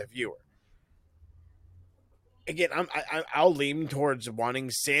watching as a viewer. Again, I'll lean towards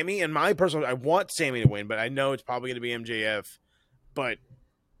wanting Sammy, and my personal, I want Sammy to win, but I know it's probably going to be MJF. But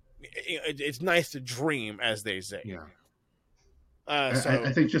it's nice to dream, as they say. Yeah.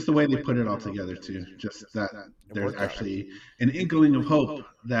 I think just the way they put it all together, too, just that there's actually an inkling of hope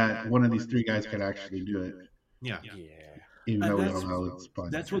that one of these three guys could actually do it. Yeah. Even though we don't know it's fun.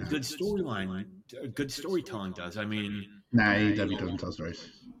 That's what good storytelling does. I mean, AEW doesn't tell stories.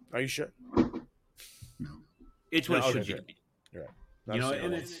 Are you sure? No. It's what it should be. Right.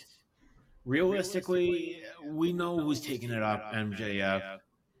 And it's realistically, we know who's taking it up, MJF,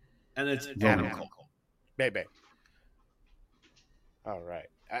 and it's Adam Cole. Baby. All right.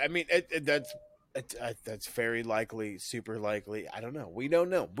 I mean, that's very likely, super likely. I don't know. We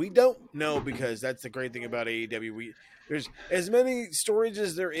don't know. We don't know, because that's the great thing about AEW. There's as many stories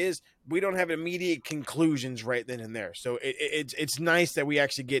as there is. We don't have immediate conclusions right then and there. So it's nice that we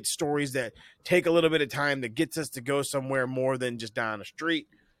actually get stories that take a little bit of time, that gets us to go somewhere more than just down the street.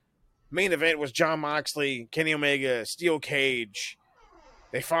 Main event was Jon Moxley, Kenny Omega, steel cage.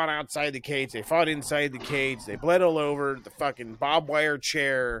 They fought outside the cage. They fought inside the cage. They bled all over the fucking barbed wire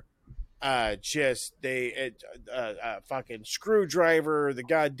chair. Fucking screwdriver, the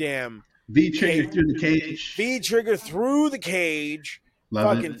goddamn V-trigger through the cage. V-trigger through the cage.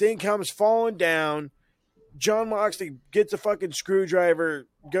 Love fucking it. thing comes falling down. Jon Moxley gets a fucking screwdriver,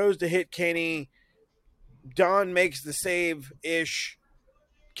 goes to hit Kenny. Don makes the save-ish.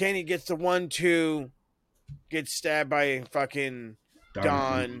 Kenny gets the 1-2, gets stabbed by fucking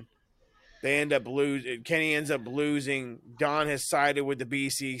Don. They end up losing. Kenny ends up losing. Don has sided with the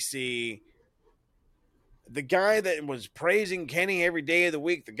BCC. The guy that was praising Kenny every day of the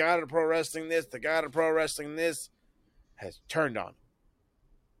week, the god of pro wrestling this, the god of pro wrestling this, has turned on him.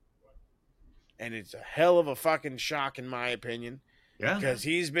 And it's a hell of a fucking shock, in my opinion. Yeah. Because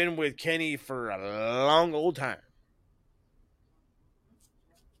he's been with Kenny for a long old time.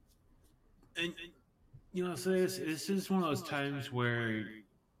 And so this is one of those times where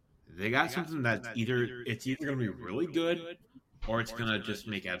they got something that's either going to be really good, or it's going to just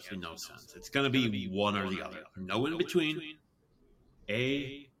make absolutely no sense. It's going to be one or the other. No in between,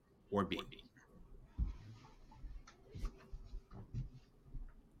 A or B.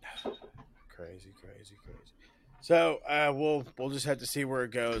 Crazy. So we'll just have to see where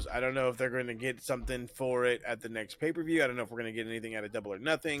it goes. I don't know if they're going to get something for it at the next pay-per-view. I don't know if we're going to get anything out of Double or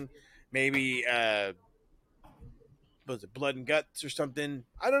Nothing. Maybe was it Blood and Guts or something?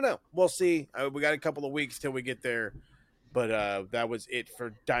 I don't know. We'll see. We got a couple of weeks till we get there. But that was it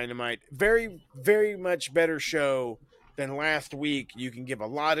for Dynamite. Very, very much better show than last week. You can give a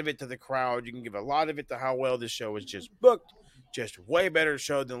lot of it to the crowd. You can give a lot of it to how well this show was just booked. Just way better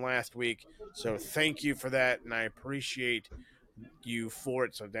show than last week. So thank you for that, and I appreciate you for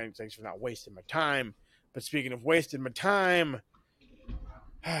it. So thanks for not wasting my time. But speaking of wasting my time,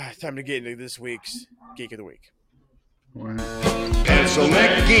 it's time to get into this week's Geek of the Week. Pencil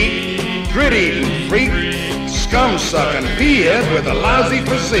neck geek, grit-eating freak, scum-sucking peahead with a lousy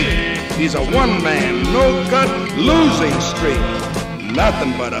physique. He's a one-man, no-cut, losing streak.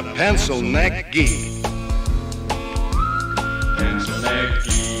 Nothing but a pencil neck geek. Pencil neck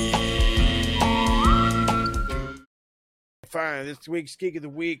geek. Fine, this week's Geek of the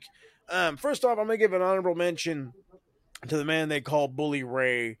Week. First off, I'm going to give an honorable mention to the man they call Bully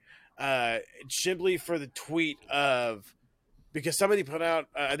Ray, simply for the tweet of, because somebody put out,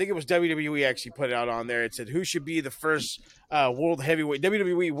 I think it was WWE actually put it out on there. It said, who should be the first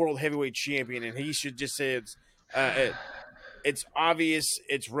WWE World Heavyweight Champion? And he should just say it's obvious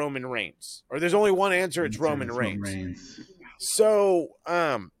it's Roman Reigns. Or there's only one answer, it's Roman Reigns. So,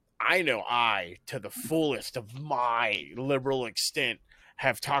 I know to the fullest of my liberal extent,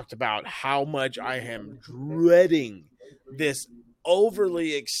 have talked about how much I am dreading this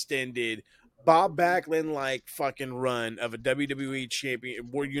overly extended Bob Backlund-like fucking run of a WWE champion,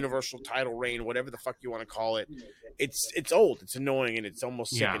 World Universal title reign, whatever the fuck you want to call it. It's old, it's annoying, and it's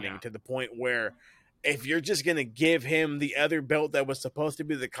almost sickening to the point where if you're just going to give him the other belt that was supposed to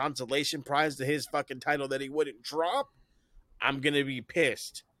be the consolation prize to his fucking title that he wouldn't drop, I'm going to be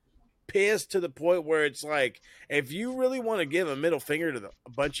pissed. Pissed to the point where it's like, if you really want to give a middle finger to a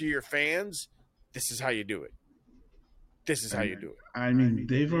bunch of your fans, this is how you do it. This is how you do it. I mean,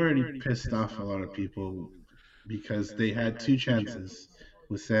 they've already pissed off a lot of people because they had 2 chances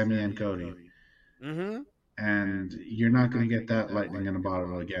with Sammy and Cody. Mm-hmm. And you're not going to get that lightning in a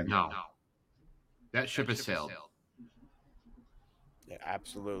bottle again. No. That ship has sailed. Yeah,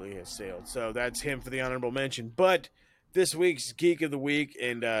 absolutely has sailed. So that's him for the honorable mention. But this week's Geek of the Week,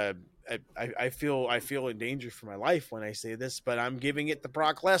 and I feel in danger for my life when I say this, but I'm giving it to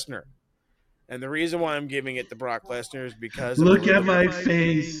Brock Lesnar. And the reason why I'm giving it to Brock Lesnar is because look at my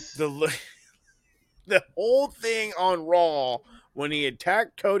face. The whole thing on Raw when he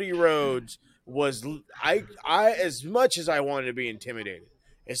attacked Cody Rhodes was I as much as I wanted to be intimidated,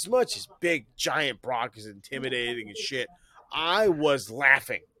 as much as big giant Brock is intimidating and shit, I was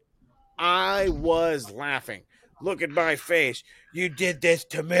laughing. Look at my face. You did this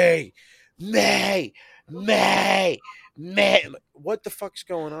to me. May. What the fuck's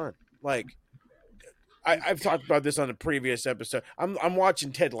going on? Like, I've talked about this on a previous episode. I'm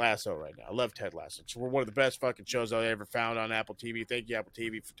watching Ted Lasso right now. I love Ted Lasso. It's one of the best fucking shows I ever found on Apple TV. Thank you, Apple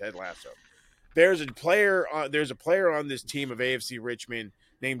TV, for Ted Lasso. There's a player on this team of AFC Richmond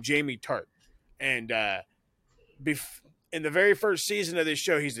named Jamie Tart. And in the very first season of this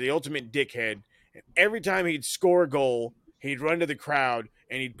show, he's the ultimate dickhead. And every time he'd score a goal, he'd run to the crowd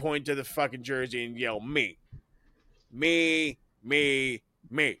and he'd point to the fucking jersey and yell, me. And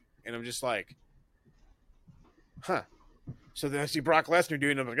I'm just like, huh. So then I see Brock Lesnar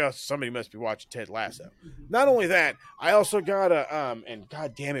doing it. I'm like, oh, somebody must be watching Ted Lasso. Not only that, I also got and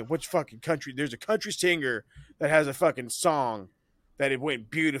god damn it, which fucking country? There's a country singer that has a fucking song that it went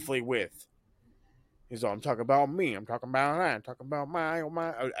beautifully with. He's all, I'm talking about me. I'm talking about that. I'm talking about my.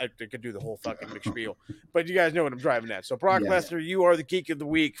 I could do the whole fucking spiel. But you guys know what I'm driving at. So Brock Lesnar, you are the Geek of the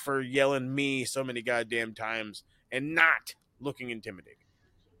Week for yelling me so many goddamn times and not looking intimidating.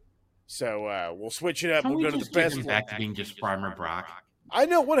 So we'll switch it up. We'll go to the best. Back to being just Farmer Brock. I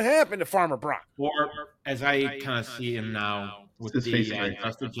know what happened to Farmer Brock. Or as I kind of see him now with the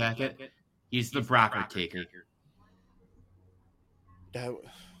duster jacket, he's the Brocker taker.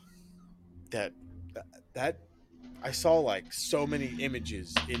 That I saw like so many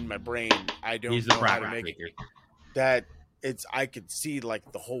images in my brain. I don't He's know the how to Brocker make taker. that. I could see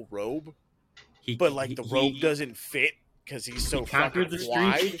like the whole robe, but like the robe doesn't fit because he's so fucking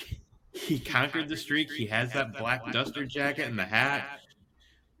wide. He conquered the streak. He has that black duster jacket and the hat.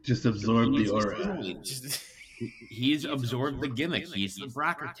 Just absorbed the aura. He's absorbed the gimmick. He's the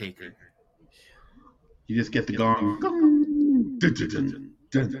Brocker taker. You just get the gong.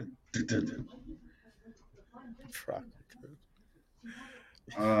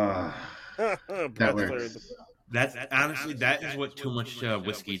 That works. That's honestly, that is what too much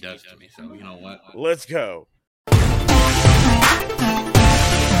whiskey does to me. So you know what? Let's go.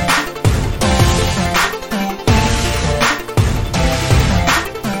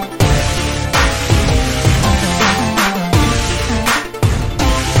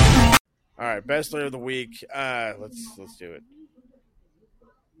 All right, best player of the week. Let's do it.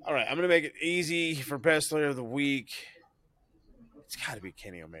 All right, I'm gonna make it easy for best player of the week. It's got to be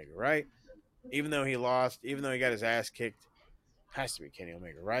Kenny Omega, right? Even though he lost, even though he got his ass kicked, has to be Kenny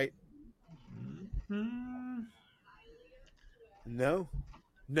Omega, right? Mm-hmm. No.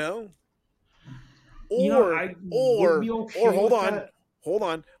 Or hold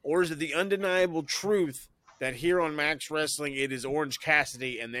on. Or is it the undeniable truth that here on Max Wrestling it is Orange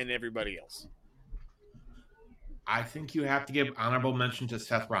Cassidy and then everybody else? I think you have to give honorable mention to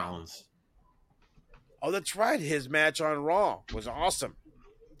Seth Rollins. Oh, that's right. His match on Raw was awesome.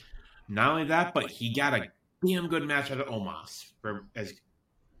 Not only that, but he got a damn good match out of Omos. For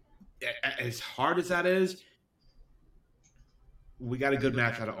as hard as that is, we got a good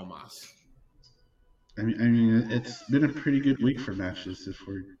match out of Omos. I mean, it's been a pretty good week for matches, if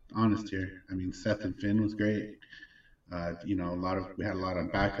we're honest here. I mean, Seth and Finn was great. We had a lot on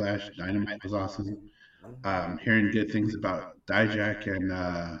Backlash. Dynamite was awesome. Hearing good things about Dijak and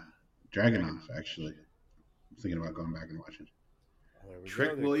Dragunov. Actually, I'm thinking about going back and watching.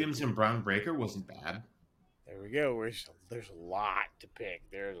 Trick Williams and Braun Breaker wasn't bad. There we go. There's a lot to pick.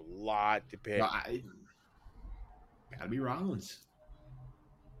 There's a lot to pick. Gotta be Rollins.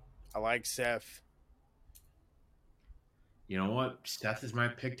 I like Seth. You know what? Seth is my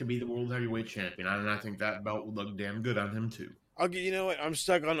pick to be the World Heavyweight Champion, and I think that belt would look damn good on him too. You know what? I'm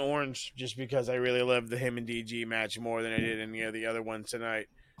stuck on Orange just because I really loved the him and DG match more than I did any of the other ones tonight.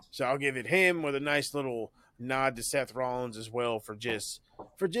 So I'll give it him with a nice little nod to Seth Rollins as well for just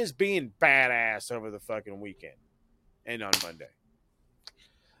being badass over the fucking weekend and on Monday.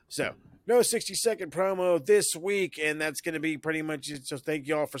 So no 60-second promo this week, and that's going to be pretty much it. So thank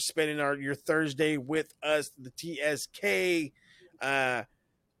you all for spending your Thursday with us, the TSK.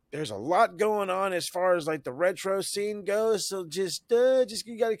 There's a lot going on as far as like the retro scene goes, so just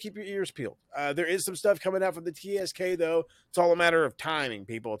you got to keep your ears peeled. There is some stuff coming out from the TSK though. It's all a matter of timing,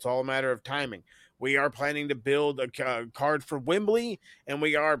 people. It's all a matter of timing. We are planning to build a card for Wembley, and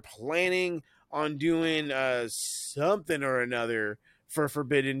we are planning on doing something or another for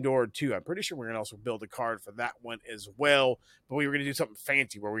Forbidden Door 2. I'm pretty sure we're going to also build a card for that one as well, but we were going to do something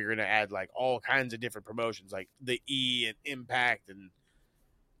fancy where we were going to add like all kinds of different promotions like the E and Impact and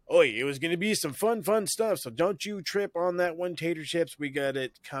it was going to be some fun stuff. So don't you trip on that one, Tater Chips. We got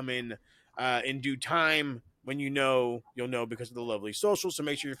it coming in due time. When you'll know because of the lovely socials. So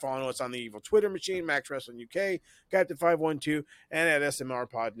make sure you're following us on the evil Twitter machine, Max Wrestling UK, Captain 512, and at SMR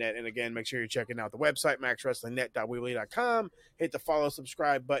Podnet. And again, make sure you're checking out the website, maxwrestlingnet.weebly.com. Hit the follow,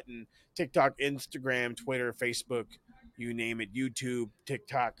 subscribe button, TikTok, Instagram, Twitter, Facebook, you name it, YouTube,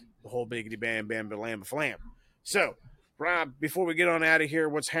 TikTok, the whole biggity bam, bam, balam, flam. So, Rob, before we get on out of here,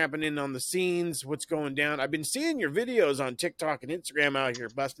 what's happening on the scenes? What's going down? I've been seeing your videos on TikTok and Instagram out here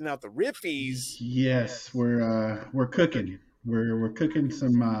busting out the riffies. Yes, we're cooking. We're cooking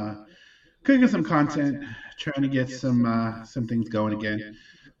some content, trying to get some things going again.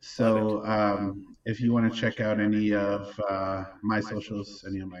 So if you want to check out any of my socials,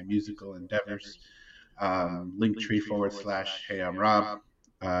 any of my musical endeavors, Linktree/Hey I'm Rob.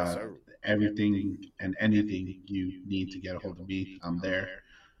 Everything and anything you need to get a hold of me, I'm there.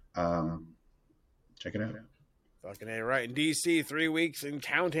 Check it out. Fucking A right. In DC, 3 weeks and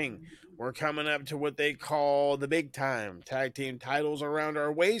counting. We're coming up to what they call the big time. Tag team titles around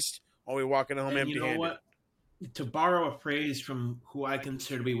our waist, or we walking home empty-handed. You know what? To borrow a phrase from who I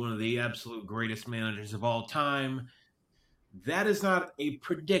consider to be one of the absolute greatest managers of all time, that is not a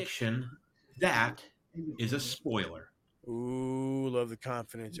prediction. That is a spoiler. Ooh, love the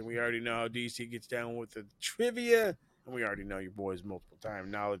confidence. And we already know how DC gets down with the trivia. And we already know your boy's multiple-time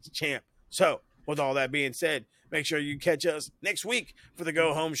knowledge champ. So, with all that being said, make sure you catch us next week for the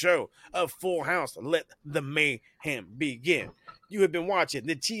go-home show of Full House. Let the mayhem begin. You have been watching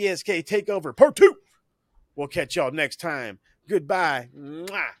the TSK Takeover Part 2. We'll catch y'all next time. Goodbye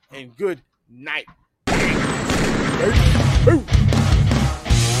and good night.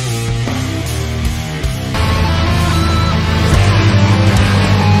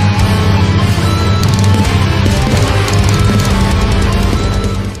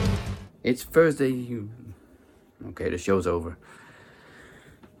 It's Thursday. Okay, the show's over.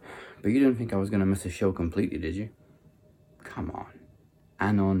 But you didn't think I was going to miss the show completely, did you? Come on.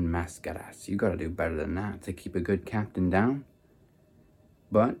 Anon Mascaras. You got to do better than that to keep a good captain down.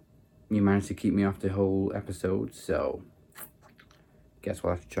 But you managed to keep me off the whole episode, so guess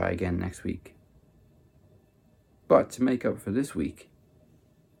we'll have to try again next week. But to make up for this week,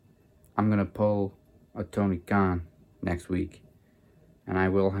 I'm going to pull a Tony Khan next week. And I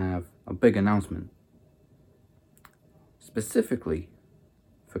will have a big announcement. Specifically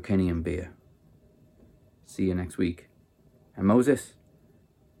for Kenny and Beer. See you next week. And Moses,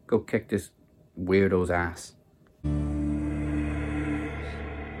 go kick this weirdo's ass.